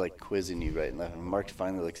we're like quizzing you right and left. And Mark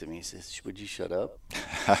finally looks at me and says, would you shut up?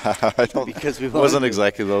 I don't, because we wasn't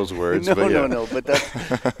exactly those words. No, but yeah. no. But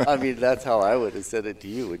that's, I mean, that's how I would have said it to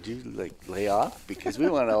you. Would you like lay off? Because we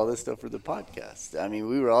wanted all this stuff for the podcast. I mean,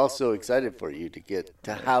 we were all so excited for you to get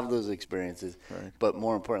to have those experiences. Right. But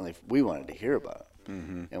more importantly, we wanted to hear about it.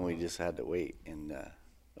 Mm-hmm. And we just had to wait. And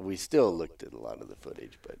we still looked at a lot of the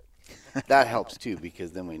footage. But that helps too,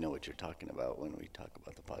 because then we know what you're talking about when we talk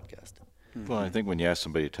about the podcast. Well, I think when you ask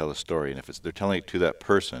somebody to tell a story, and if they're telling it to that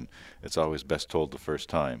person, it's always best told the first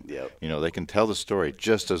time. Yep. You know, they can tell the story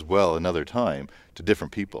just as well another time to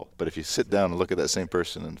different people. But if you sit down and look at that same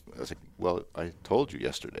person, and I was like, well, I told you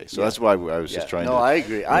yesterday. So that's why I was just trying to. No, I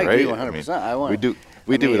agree. I agree 100%.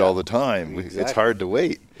 We do it all the time. Exactly. It's hard to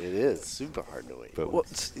wait. It is super hard to wait. But Well,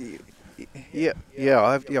 I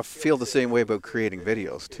feel the same way about creating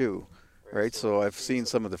videos too, right? So I've seen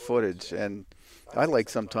some of the footage, and I like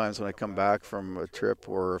sometimes when I come back from a trip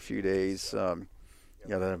or a few days,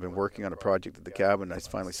 that I've been working on a project at the cabin, I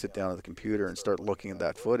finally sit down at the computer and start looking at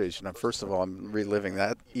that footage. And first of all, I'm reliving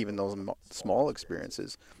that, even those small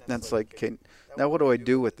experiences. And it's like, okay, now what do I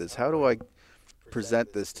do with this? How do I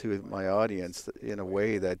present this to my audience in a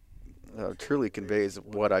way that truly conveys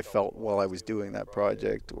what I felt while I was doing that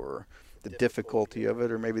project, or the difficulty of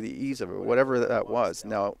it, or maybe the ease of it, whatever that was.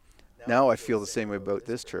 Now I feel the same way about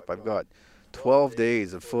this trip. I've got 12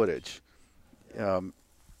 days of footage,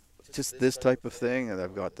 just this type of thing, and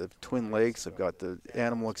I've got the Twin Lakes, I've got the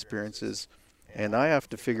animal experiences, and I have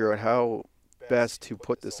to figure out how best to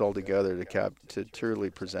put this all together to truly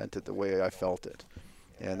present it the way I felt it,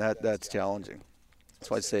 and that's challenging.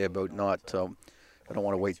 That's why I say about not. I don't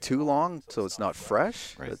want to wait too long, so it's not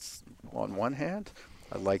fresh. Right. That's on one hand.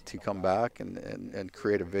 I'd like to come back and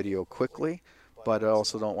create a video quickly, but I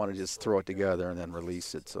also don't want to just throw it together and then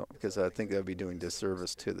release it. So because I think that would be doing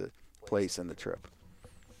disservice to the place and the trip.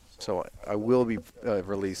 So I will be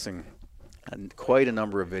releasing quite a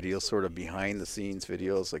number of videos, sort of behind the scenes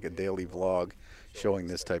videos, like a daily vlog showing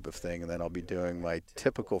this type of thing, and then I'll be doing my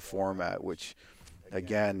typical format, which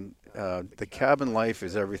again, the cabin life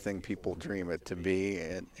is everything people dream it to be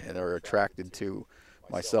and are attracted to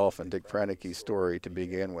myself and Dick Prenicke's story to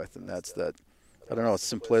begin with. And that's that, I don't know,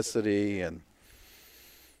 simplicity and,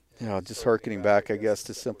 just hearkening back, I guess,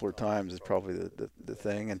 to simpler times is probably the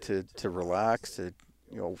thing. And to relax, to,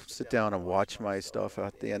 sit down and watch my stuff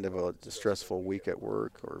at the end of a stressful week at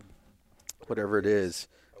work or whatever it is.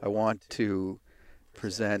 I want to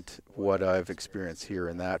present what I've experienced here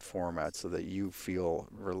in that format so that you feel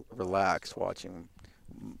relaxed watching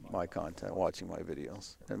my content, watching my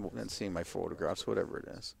videos, and seeing my photographs, whatever it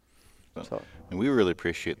is. So. And we really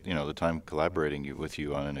appreciate, the time collaborating with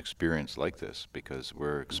you on an experience like this, because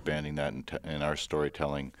we're expanding that in our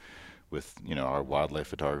storytelling with, our wildlife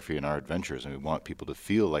photography and our adventures, and we want people to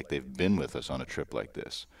feel like they've been with us on a trip like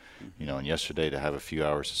this. And yesterday to have a few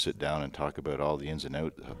hours to sit down and talk about all the ins and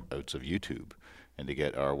outs of YouTube, and to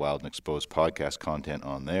get our Wild and Exposed podcast content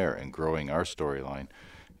on there and growing our storyline,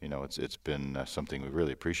 it's been something we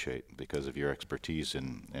really appreciate because of your expertise,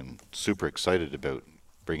 and super excited about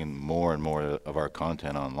bringing more and more of our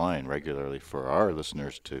content online regularly for our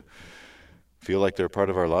listeners to feel like they're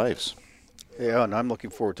part of our lives. Yeah, and I'm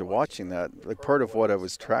looking forward to watching that. Like, part of what I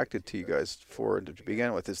was attracted to you guys for to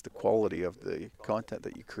begin with is the quality of the content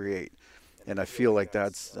that you create, and I feel like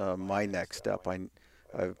that's my next step. I'm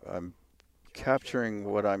capturing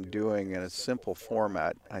what I'm doing in a simple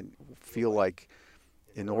format. I feel like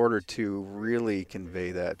in order to really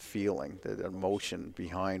convey that feeling, that emotion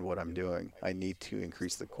behind what I'm doing, I need to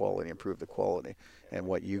increase the quality, improve the quality. And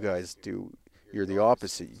what you guys do, you're the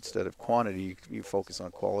opposite. Instead of quantity, you focus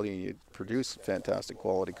on quality and you produce fantastic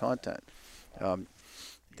quality content.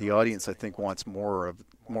 The audience, I think, wants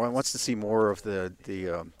to see more of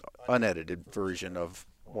the unedited version of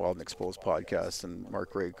Wild and Exposed podcast and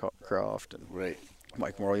Mark Raycroft and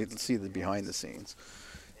Mike Morrow. You can see the behind the scenes,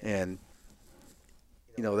 and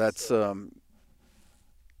that's I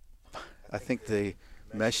think the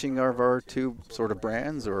meshing of our two sort of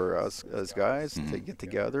brands, or us as guys to get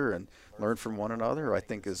together and learn from one another, I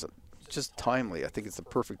think is just timely. I think it's the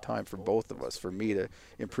perfect time for both of us, for me to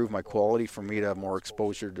improve my quality, for me to have more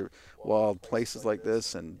exposure to wild places like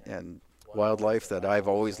this and wildlife that I've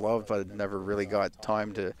always loved but never really got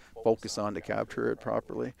time to focus on to capture it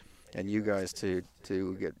properly, and you guys to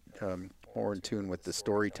get more in tune with the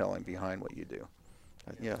storytelling behind what you do.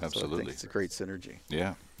 Yeah, absolutely. So I think it's a great synergy.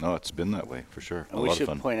 Yeah, no, it's been that way for sure. And we should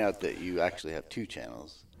point out that you actually have two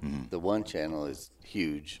channels. Mm-hmm. The one channel is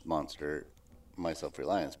huge, Monster, My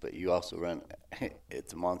Self-Reliance, but you also run,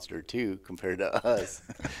 it's a monster too compared to us.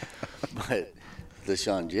 But the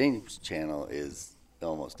Sean James channel is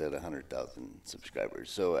almost at 100,000 subscribers.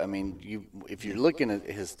 So, I mean, if you're looking at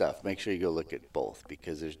his stuff, make sure you go look at both,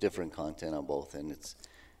 because there's different content on both, and it's...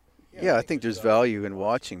 Yeah, I think there's value in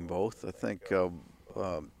watching both. I think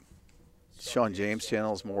Sean James'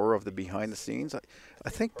 channel is more of the behind the scenes. I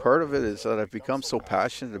think part of it is that I've become so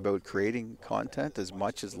passionate about creating content as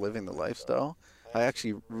much as living the lifestyle. I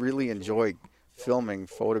actually really enjoy filming,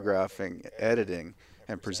 photographing, editing,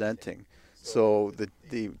 and presenting. So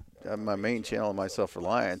my main channel, My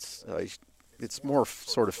Self-Reliance, it's more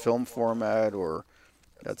sort of film format, or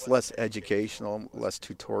it's less educational, less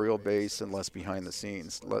tutorial based, and less behind the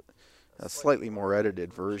scenes. A slightly more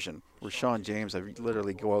edited version. Where Sean James, I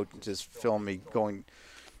literally go out and just film me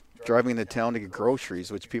driving into town to get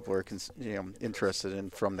groceries, which people are interested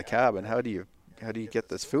in from the cabin. How do you get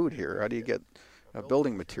this food here? How do you get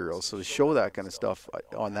building materials? So to show that kind of stuff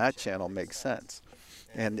on that channel makes sense,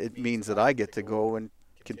 and it means that I get to go and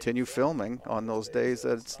continue filming on those days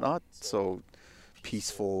that it's not so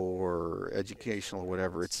peaceful or educational or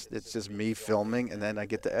whatever. It's just me filming, and then I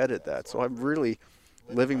get to edit that. So I'm really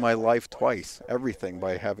living my life twice, everything,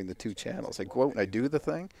 by having the two channels. I go out and I do the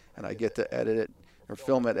thing, and I get to edit it, or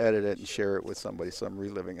film it, edit it, and share it with somebody, so I'm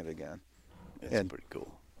reliving it again. That's pretty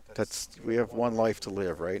cool. We have one life to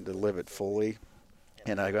live, right? To live it fully.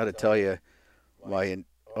 And I got to tell you, my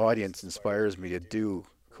audience inspires me to do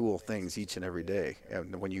cool things each and every day.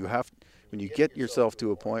 And when you get yourself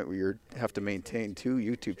to a point where you have to maintain 2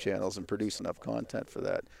 YouTube channels and produce enough content for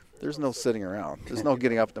that, there's no sitting around. There's no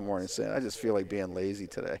getting up in the morning and saying, I just feel like being lazy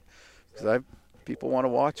today. Because people want to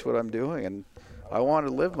watch what I'm doing, and I want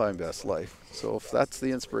to live my best life. So if that's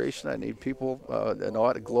the inspiration, I need people,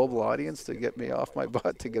 a global audience, to get me off my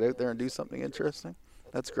butt to get out there and do something interesting.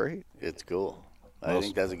 That's great. It's cool. I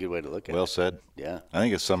think that's a good way to look at it. Well said. Yeah. I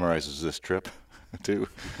think it summarizes this trip too.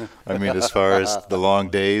 I mean, as far as the long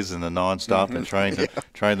days and the nonstop and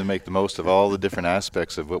trying to make the most of all the different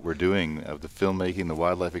aspects of what we're doing, of the filmmaking, the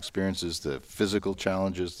wildlife experiences, the physical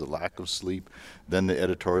challenges, the lack of sleep, then the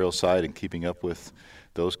editorial side and keeping up with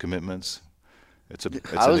those commitments.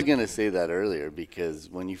 I was going to say that earlier, because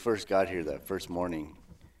when you first got here that first morning,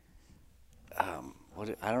 I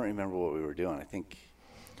don't remember what we were doing. I think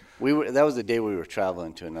that was the day we were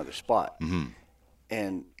traveling to another spot. Mm-hmm.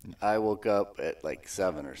 And I woke up at like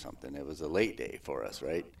 7 or something. It was a late day for us,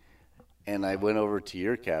 right? And I went over to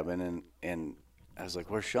your cabin, and I was like,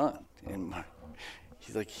 "Where's Sean?" And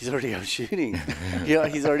he's like, "He's already out shooting."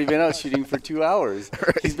 He's already been out shooting for 2 hours.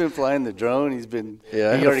 Right. He's been flying the drone. He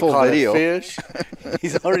already caught a fish.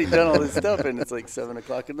 He's already done all this stuff, and it's like 7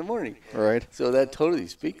 o'clock in the morning. Right. So that totally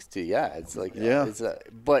speaks to, it's like,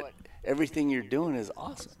 but everything you're doing is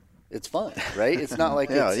awesome. It's fun, right? It's not like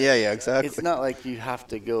exactly. It's not like you have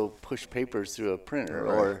to go push papers through a printer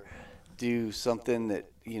or do something that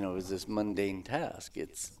is this mundane task.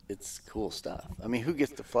 It's cool stuff. I mean, who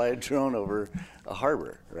gets to fly a drone over a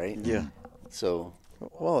harbor, right? Yeah. So.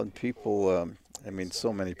 Well, and people,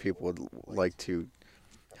 so many people would like to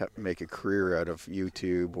make a career out of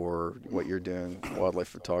YouTube or what you're doing, wildlife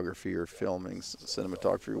photography or filming,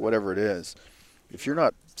 cinematography, whatever it is. If you're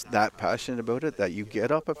not that passionate about it, that you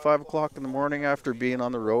get up at 5 o'clock in the morning after being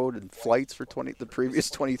on the road and flights for the previous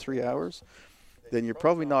 23 hours, then you're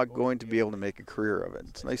probably not going to be able to make a career of it.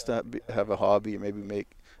 It's nice to have a hobby and maybe make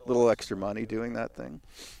a little extra money doing that thing.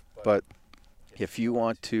 But if you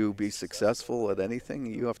want to be successful at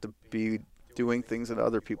anything, you have to be doing things that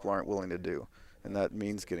other people aren't willing to do. And that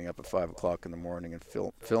means getting up at 5 o'clock in the morning and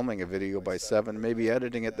filming a video by 7, maybe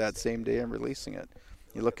editing it that same day and releasing it.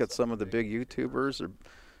 You look at some of the big YouTubers or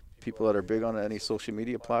people that are big on any social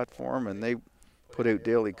media platform, and they put out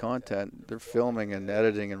daily content. They're filming and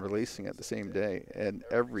editing and releasing it the same day, and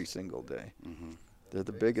every single day. Mm-hmm. They're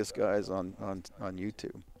the biggest guys on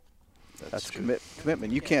YouTube. That's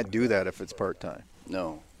commitment. You can't do that if it's part-time.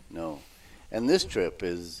 No. And this trip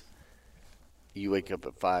is, you wake up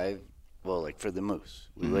at 5. Well, like for the moose,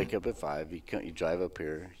 we wake up at 5. You drive up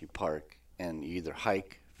here, you park, and you either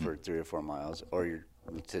hike for 3 or 4 miles, or you're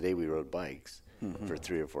today we rode bikes for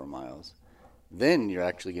 3 or 4 miles. Then you're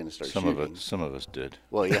actually going to start shooting. Some of us did.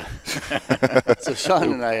 Well, yeah. So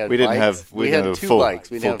Sean and I had we didn't bikes. Have we had had 2 full, bikes.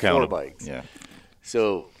 We didn't have 4 count. bikes. Yeah.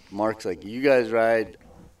 So Mark's like, you guys ride,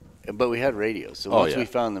 but we had radio. So once we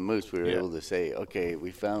found the moose, we were able to say, okay,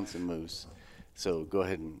 we found some moose. So go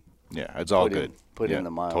ahead and it's all good. Put in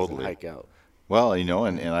the miles and hike out. Well,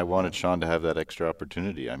 and I wanted Sean to have that extra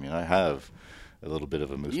opportunity. I mean, I have a little bit of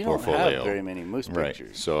a moose portfolio. You don't have very many moose pictures.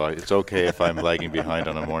 Right. So it's okay if I'm lagging behind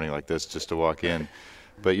on a morning like this just to walk in.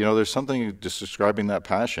 But, there's something just describing that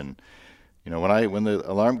passion. When the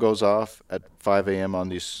alarm goes off at 5 a.m. on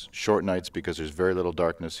these short nights, because there's very little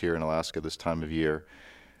darkness here in Alaska this time of year,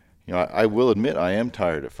 I will admit I am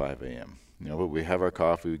tired at 5 a.m. But we have our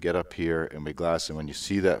coffee, we get up here, and we glass, and when you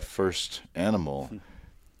see that first animal,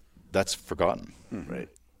 that's forgotten. Right.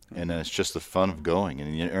 And then it's just the fun of going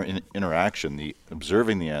and the interaction, the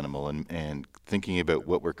observing the animal and thinking about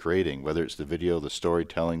what we're creating, whether it's the video, the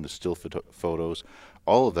storytelling, the still photos.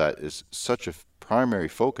 All of that is such a primary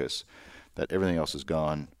focus that everything else is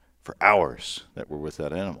gone for hours that we're with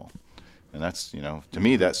that animal. And that's, to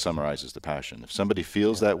me, that summarizes the passion. If somebody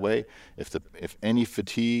feels that way, if any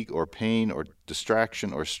fatigue or pain or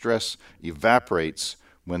distraction or stress evaporates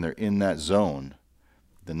when they're in that zone,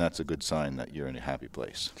 then that's a good sign that you're in a happy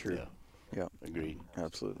place. True. Yeah. Agreed.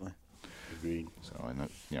 Absolutely. Agreed. So,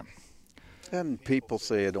 And people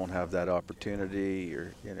say I don't have that opportunity.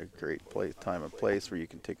 You're in a great time and place where you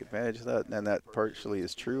can take advantage of that, and that partially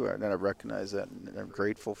is true. And I recognize that, and I'm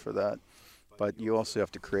grateful for that. But you also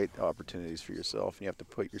have to create opportunities for yourself, and you have to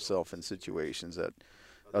put yourself in situations that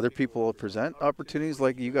other people will present opportunities,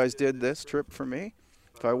 like you guys did this trip for me.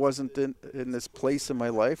 If I wasn't in this place in my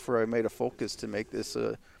life where I made a focus to make this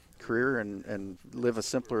a career and live a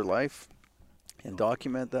simpler life and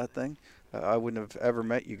document that thing, I wouldn't have ever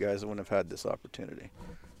met you guys. I wouldn't have had this opportunity.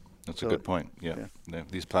 That's a good point. Yeah.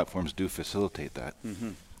 These platforms do facilitate that.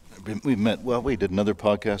 We did another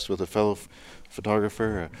podcast with a fellow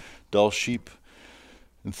photographer, a Doll Sheep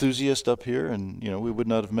enthusiast up here, and we would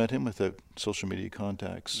not have met him without social media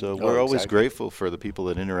contacts. So we're always grateful for the people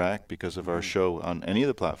that interact because of our show on any of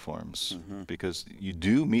the platforms, because you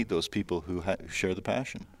do meet those people who share the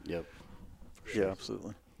passion. Yep. Sure. Yeah,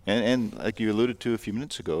 absolutely. And like you alluded to a few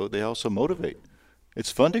minutes ago, they also motivate.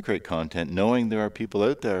 It's fun to create content knowing there are people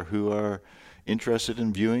out there who are interested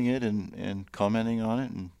in viewing it and commenting on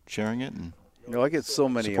it and sharing it and I get so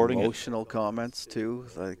many emotional it. Comments too.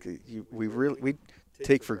 Like we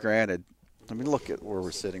take for granted. I mean, look at where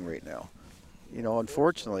we're sitting right now.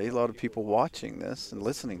 Unfortunately, a lot of people watching this and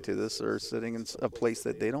listening to this are sitting in a place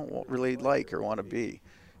that they don't really like or want to be.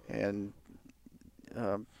 And,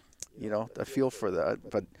 I feel for that.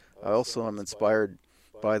 But I also am inspired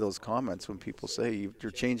by those comments when people say,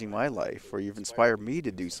 you're changing my life, or you've inspired me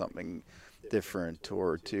to do something different,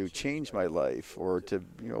 or to change my life, or to,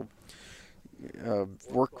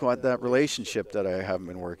 work on that relationship that I haven't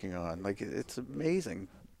been working on. Like, it's amazing.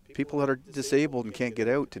 People that are disabled and can't get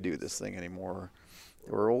out to do this thing anymore,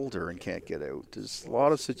 or older and can't get out. There's a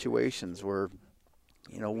lot of situations where,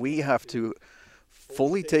 we have to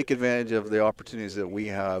fully take advantage of the opportunities that we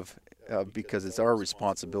have, because it's our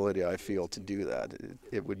responsibility, I feel, to do that.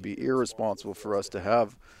 It would be irresponsible for us to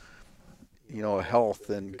have, health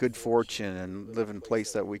and good fortune and live in a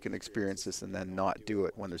place that we can experience this and then not do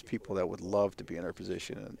it when there's people that would love to be in our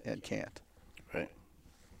position and can't. Right.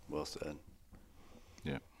 Well said.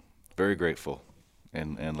 Yeah. Very grateful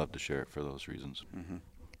and love to share it for those reasons.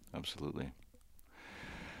 Absolutely.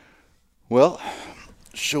 Well,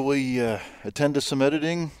 shall we attend to some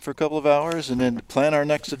editing for a couple of hours and then plan our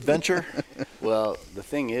next adventure? Well, the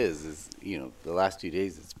thing is, the last 2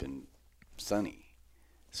 days it's been sunny.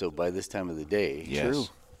 So by this time of the day, yes.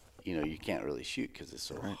 You can't really shoot because it's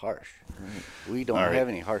so harsh. Right. We don't have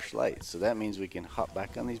any harsh lights, so that means we can hop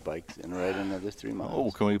back on these bikes and ride another 3 miles.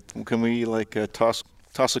 Oh, can we like toss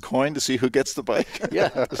a coin to see who gets the bike? Yeah,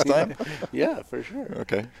 this time. Yeah, for sure.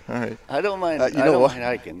 Okay, all right. I don't mind. I don't mind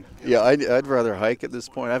hiking. Yeah, I'd rather hike at this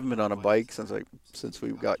point. I haven't been on a bike since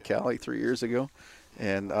we got Cali 3 years ago.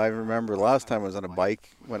 And I remember last time I was on a bike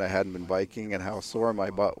when I hadn't been biking and how sore my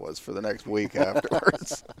butt was for the next week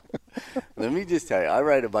afterwards. Let me just tell you, I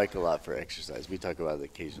ride a bike a lot for exercise. We talk about it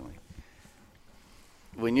occasionally.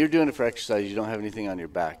 When you're doing it for exercise, you don't have anything on your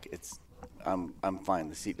back. I'm fine.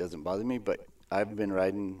 The seat doesn't bother me. But I've been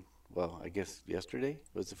riding, I guess yesterday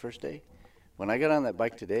was the first day. When I got on that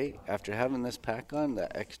bike today, after having this pack on,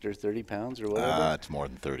 that extra 30 pounds or whatever. It's more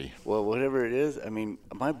than 30. Well, whatever it is, I mean,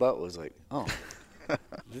 my butt was like, oh.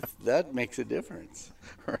 That makes a difference.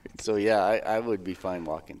 Right. So, yeah, I would be fine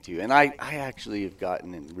walking, too. And I actually have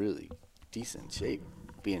gotten in really decent shape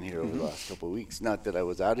being here over the last couple of weeks. Not that I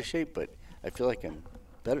was out of shape, but I feel like I'm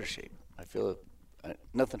better shape. I feel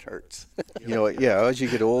nothing hurts. You know, yeah, as you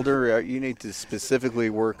get older, you need to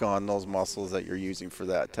specifically work on those muscles that you're using for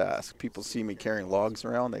that task. People see me carrying logs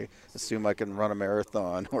around, they assume I can run a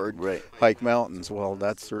marathon or hike mountains. Well,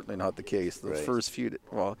 that's certainly not the case. Those first few,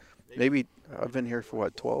 well, maybe I've been here for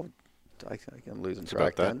what, 12? I can losing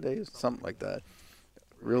track, 10 days, something like that.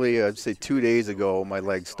 Really, I'd say 2 days ago, my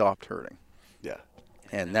legs stopped hurting. Yeah.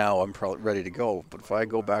 And now I'm probably ready to go. But if I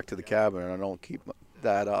go back to the cabin and I don't keep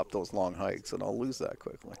that up, those long hikes, and I'll lose that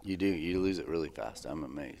quickly. You do. You lose it really fast. I'm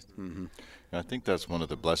amazed. Mm-hmm. I think that's one of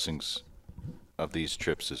the blessings of these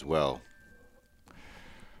trips as well,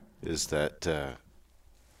 is that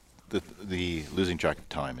the losing track of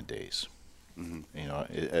time and days. Mm-hmm. You know,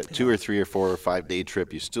 a 2 or 3 or 4 or 5 day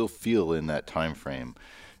trip, you still feel in that time frame.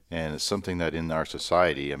 And it's something that in our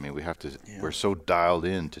society, I mean, we have to, we're so dialed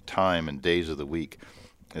in to time and days of the week.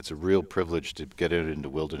 It's a real privilege to get out into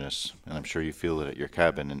wilderness, and I'm sure you feel it at your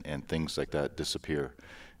cabin, and things like that disappear.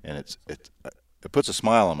 And it puts a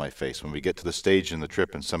smile on my face when we get to the stage in the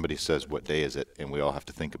trip and somebody says, "What day is it?" and we all have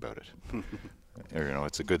to think about it. Or, you know,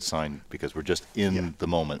 it's a good sign because we're just in the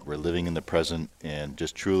moment. We're living in the present and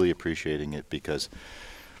just truly appreciating it because,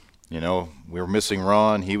 you know, we were missing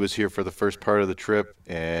Ron. He was here for the first part of the trip,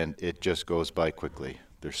 and it just goes by quickly.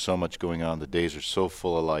 There's so much going on. The days are so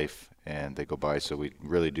full of life, and they go by, so we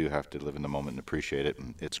really do have to live in the moment and appreciate it.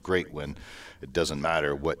 And it's great when it doesn't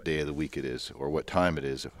matter what day of the week it is or what time it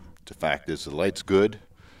is. The fact is the light's good.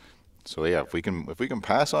 So yeah, if we can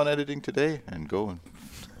pass on editing today and go and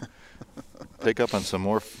pick up on some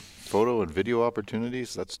more photo and video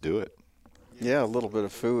opportunities, let's do it. Yeah, a little bit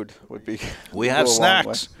of food would be. We have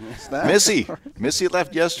snacks. Missy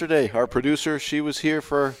left yesterday. Our producer, she was here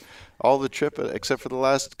for all the trip except for the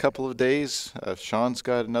last couple of days. Sean's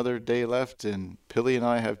got another day left, and Pilly and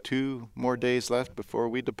I have 2 more days left before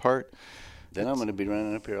we depart. Then I'm going to be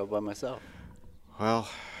running up here all by myself. Well,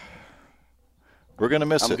 we're going to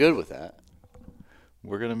miss it. I'm good with that.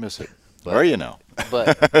 We're going to miss it. Or you know.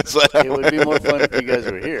 But it would be more fun if you guys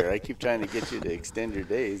were here. I keep trying to get you to extend your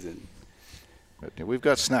days. And we've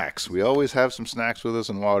got snacks. We always have some snacks with us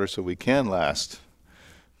and water so we can last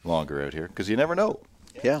longer out here because you never know.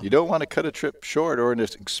 Yeah. You don't want to cut a trip short or an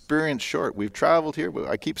experience short. We've traveled here.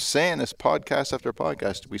 I keep saying this podcast after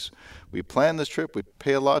podcast. We plan this trip. We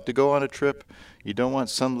pay a lot to go on a trip. You don't want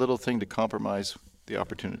some little thing to compromise the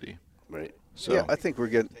opportunity. Right. So yeah, I think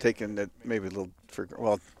we're taking it maybe a little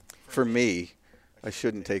for me, I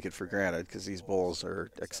shouldn't take it for granted because these bulls are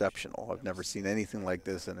exceptional. I've never seen anything like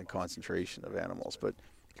this in a concentration of animals. But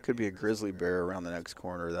it could be a grizzly bear around the next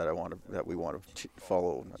corner that we want to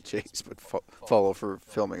follow, not chase, but follow for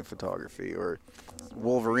filming and photography, or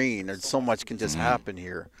Wolverine. There's so much can just happen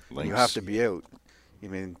here. Lynx. You have to be out. I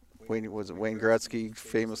mean, Wayne Gretzky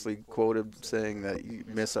famously quoted saying that you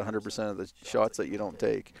miss 100% of the shots that you don't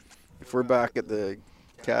take. If we're back at the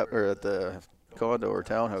at the condo or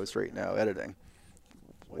townhouse right now editing,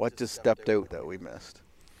 what just stepped out that we missed?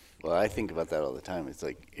 Well, I think about that all the time. It's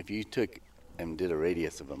like if you took and did a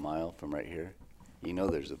radius of a mile from right here, you know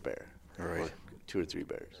there's a bear. Right. Or 2 or 3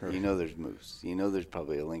 bears. Right. You know there's moose. You know there's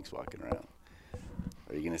probably a lynx walking around.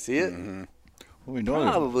 Are you going to see it? Mm-hmm. Well, we know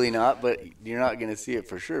probably not, but you're not going to see it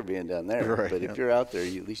for sure being down there. Right, but if you're out there,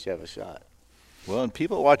 at least you have a shot. Well, and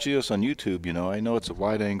people watching us on YouTube, you know, I know it's a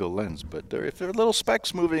wide-angle lens, but if there are little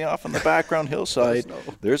specks moving off on the background hillside,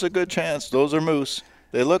 there's a good chance those are moose.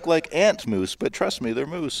 They look like ant moose, but trust me, they're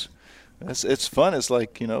moose. It's fun. It's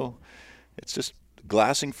like, you know, it's just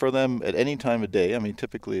glassing for them at any time of day. I mean,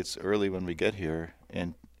 typically it's early when we get here,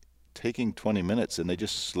 and taking 20 minutes, and they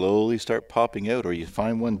just slowly start popping out, or you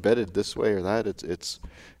find one bedded this way or that. It's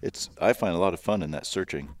I find a lot of fun in that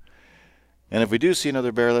searching. And if we do see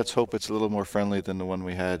another bear, let's hope it's a little more friendly than the one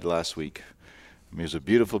we had last week. I mean, it was a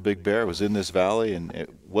beautiful big bear. It was in this valley, and it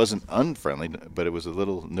wasn't unfriendly, but it was a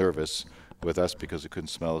little nervous with us because it couldn't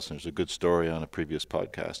smell us. And there's a good story on a previous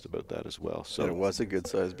podcast about that as well. So it was a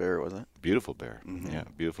good-sized bear, wasn't it? Beautiful bear. Mm-hmm. Yeah,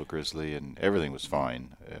 beautiful grizzly, and everything was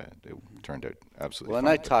fine. It turned out absolutely fine.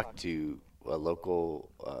 Well, and I talked to another local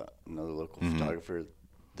photographer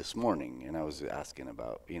this morning, and I was asking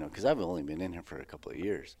about, you know, because I've only been in here for a couple of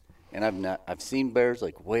years. And I've seen bears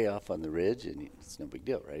like way off on the ridge, and it's no big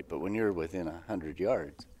deal, right? But when you're within 100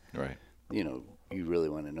 yards, right, you know, you really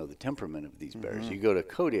want to know the temperament of these bears. You go to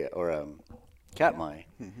Kodiak or Katmai,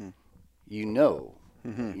 you know,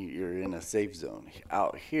 you're in a safe zone.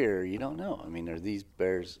 Out here, you don't know. I mean, are these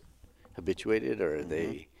bears habituated, or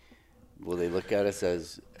are will they look at us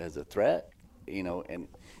as a threat? You know, and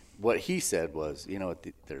what he said was, you know,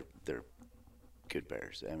 they're good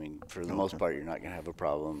bears. I mean, for the most part, you're not going to have a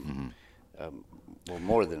problem. Well,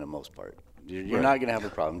 more than the most part. You're Right. not going to have a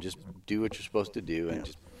problem. Just do what you're supposed to do, and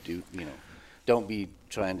just do, don't be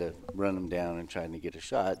trying to run them down and trying to get a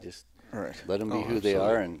shot. Just Right. let them be who they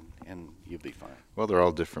are, and you'll be fine. Well, they're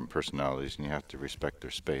all different personalities, and you have to respect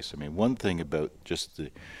their space. I mean, one thing about just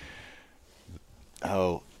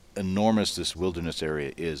how enormous this wilderness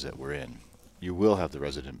area is that we're in, you will have the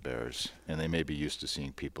resident bears, and they may be used to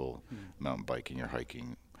seeing people mountain biking or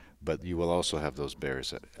hiking, but you will also have those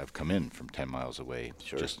bears that have come in from 10 miles away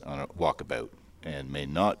just on a walkabout and may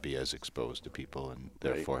not be as exposed to people and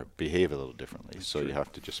therefore behave a little differently. So you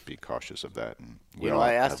have to just be cautious of that. And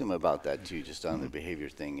I asked him about that too, just on the behavior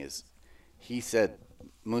thing. Is he said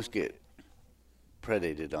moose get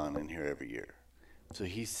predated on in here every year. So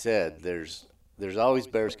he said there's always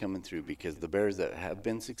bears coming through, because the bears that have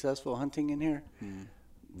been successful hunting in here,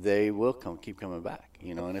 they will keep coming back.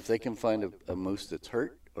 And if they can find a moose that's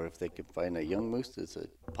hurt, or if they can find a young moose that's a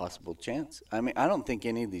possible chance. I mean, I don't think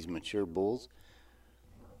any of these mature bulls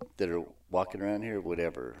that are walking around here would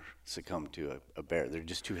ever succumb to a bear. They're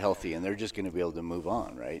just too healthy, and they're just going to be able to move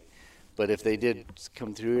on, right? But if they did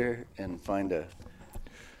come through here and find a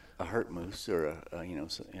hurt moose or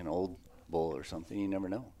an old bull or something, you never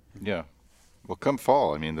know. Yeah. Well, come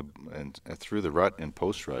fall, I mean, and through the rut and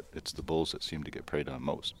post-rut, it's the bulls that seem to get preyed on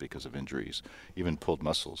most because of injuries, even pulled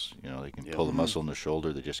muscles. They can pull a muscle in the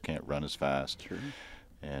shoulder, they just can't run as fast. Sure.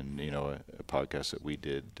 And, a podcast that we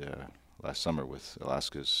did last summer with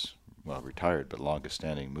Alaska's, retired but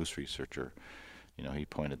longest-standing moose researcher, he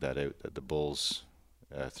pointed that out, that the bulls,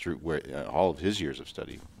 through all of his years of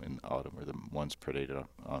study in autumn, are the ones predated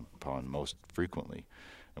upon most frequently,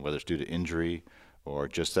 and whether it's due to injury or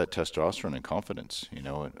just that testosterone and confidence,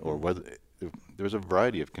 or whether there's a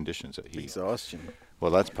variety of conditions that exhaustion.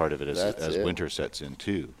 Well, that's part of it as winter sets in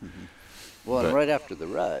too. Well, and right after the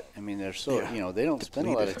rut, I mean, they're so they don't spend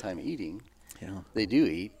a lot of time eating. Yeah. They do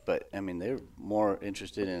eat, but I mean, they're more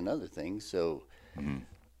interested in other things. So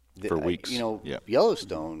for weeks,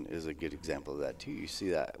 Yellowstone is a good example of that too. You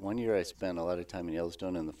see that one year I spent a lot of time in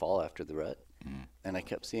Yellowstone in the fall after the rut, and I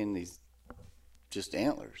kept seeing these just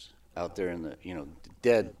antlers out there in the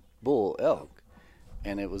dead bull elk,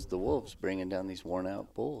 and it was the wolves bringing down these worn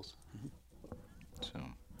out bulls.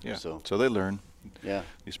 So they learn. Yeah,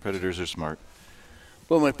 these predators are smart.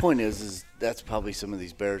 Well, my point is that's probably some of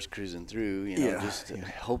these bears cruising through,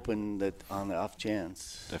 hoping that on the off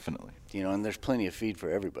chance. Definitely. And there's plenty of feed for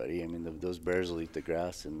everybody. I mean, those bears will eat the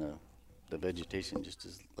grass and the vegetation just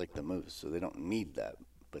as like the moose, so they don't need that,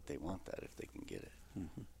 but they want that if they can get it.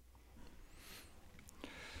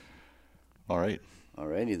 All right.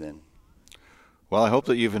 Alrighty then. Well, I hope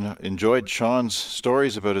that you've enjoyed Sean's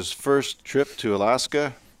stories about his first trip to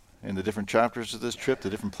Alaska and the different chapters of this trip, the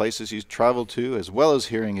different places he's traveled to, as well as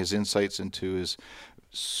hearing his insights into his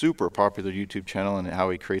super popular YouTube channel and how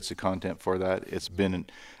he creates the content for that. It's been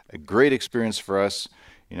a great experience for us.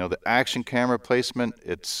 The action camera placement,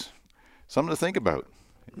 it's something to think about.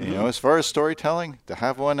 As far as storytelling, to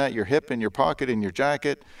have one at your hip, in your pocket, in your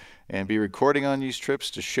jacket, and be recording on these trips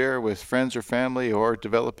to share with friends or family, or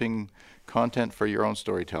developing content for your own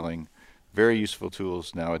storytelling. Very useful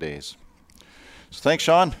tools nowadays. So thanks,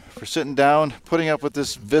 Sean, for sitting down, putting up with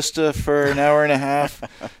this vista for an hour and a half,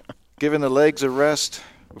 giving the legs a rest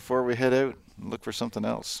before we head out and look for something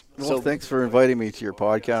else. Well, thanks for inviting me to your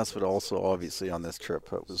podcast, but also obviously on this trip.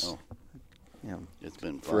 It was, it's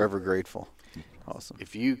been fun. Forever grateful. Awesome.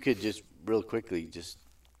 If you could just real quickly just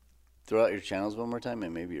throw out your channels one more time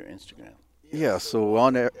and maybe your Instagram. Yeah, so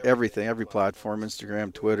on everything, every platform,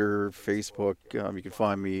 Instagram, Twitter, Facebook, you can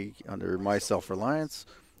find me under My Self-Reliance,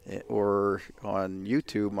 or on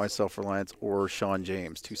YouTube, My Self-Reliance, or Sean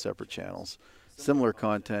James, 2 separate channels. Similar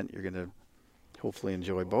content, you're going to hopefully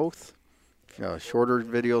enjoy both. Shorter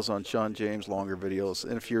videos on Sean James, longer videos.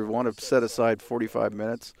 And if you want to set aside 45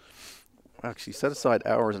 minutes, actually set aside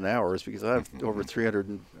hours and hours, because I have over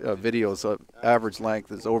 300 videos. Average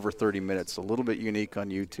length is over 30 minutes. A little bit unique on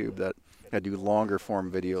YouTube that I do longer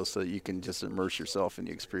form videos so that you can just immerse yourself in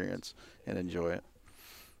the experience and enjoy it.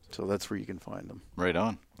 So that's where you can find them. Right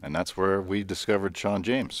on. And that's where we discovered Sean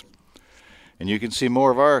James. And you can see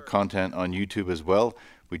more of our content on YouTube as well.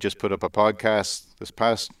 We just put up a podcast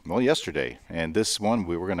yesterday. And this one,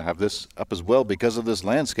 we were going to have this up as well because of this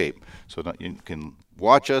landscape. So that you can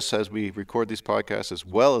watch us as we record these podcasts, as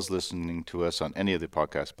well as listening to us on any of the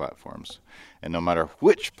podcast platforms. And no matter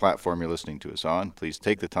which platform you're listening to us on, please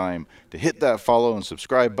take the time to hit that follow and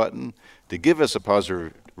subscribe button, to give us a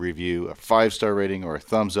positive review, a 5-star rating, or a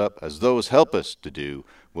thumbs up, as those help us to do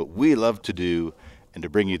what we love to do and to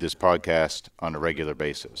bring you this podcast on a regular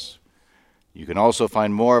basis. You can also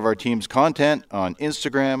find more of our team's content on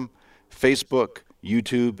Instagram, Facebook,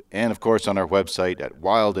 YouTube, and of course on our website at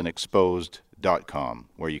wildandexposed.com,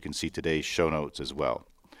 where you can see today's show notes as well.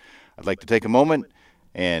 I'd like to take a moment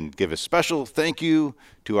and give a special thank you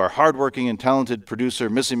to our hardworking and talented producer,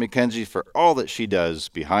 Missy McKenzie, for all that she does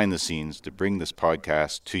behind the scenes to bring this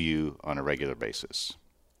podcast to you on a regular basis.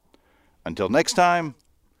 Until next time,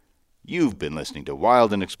 you've been listening to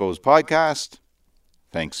Wild and Exposed Podcast.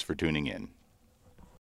 Thanks for tuning in.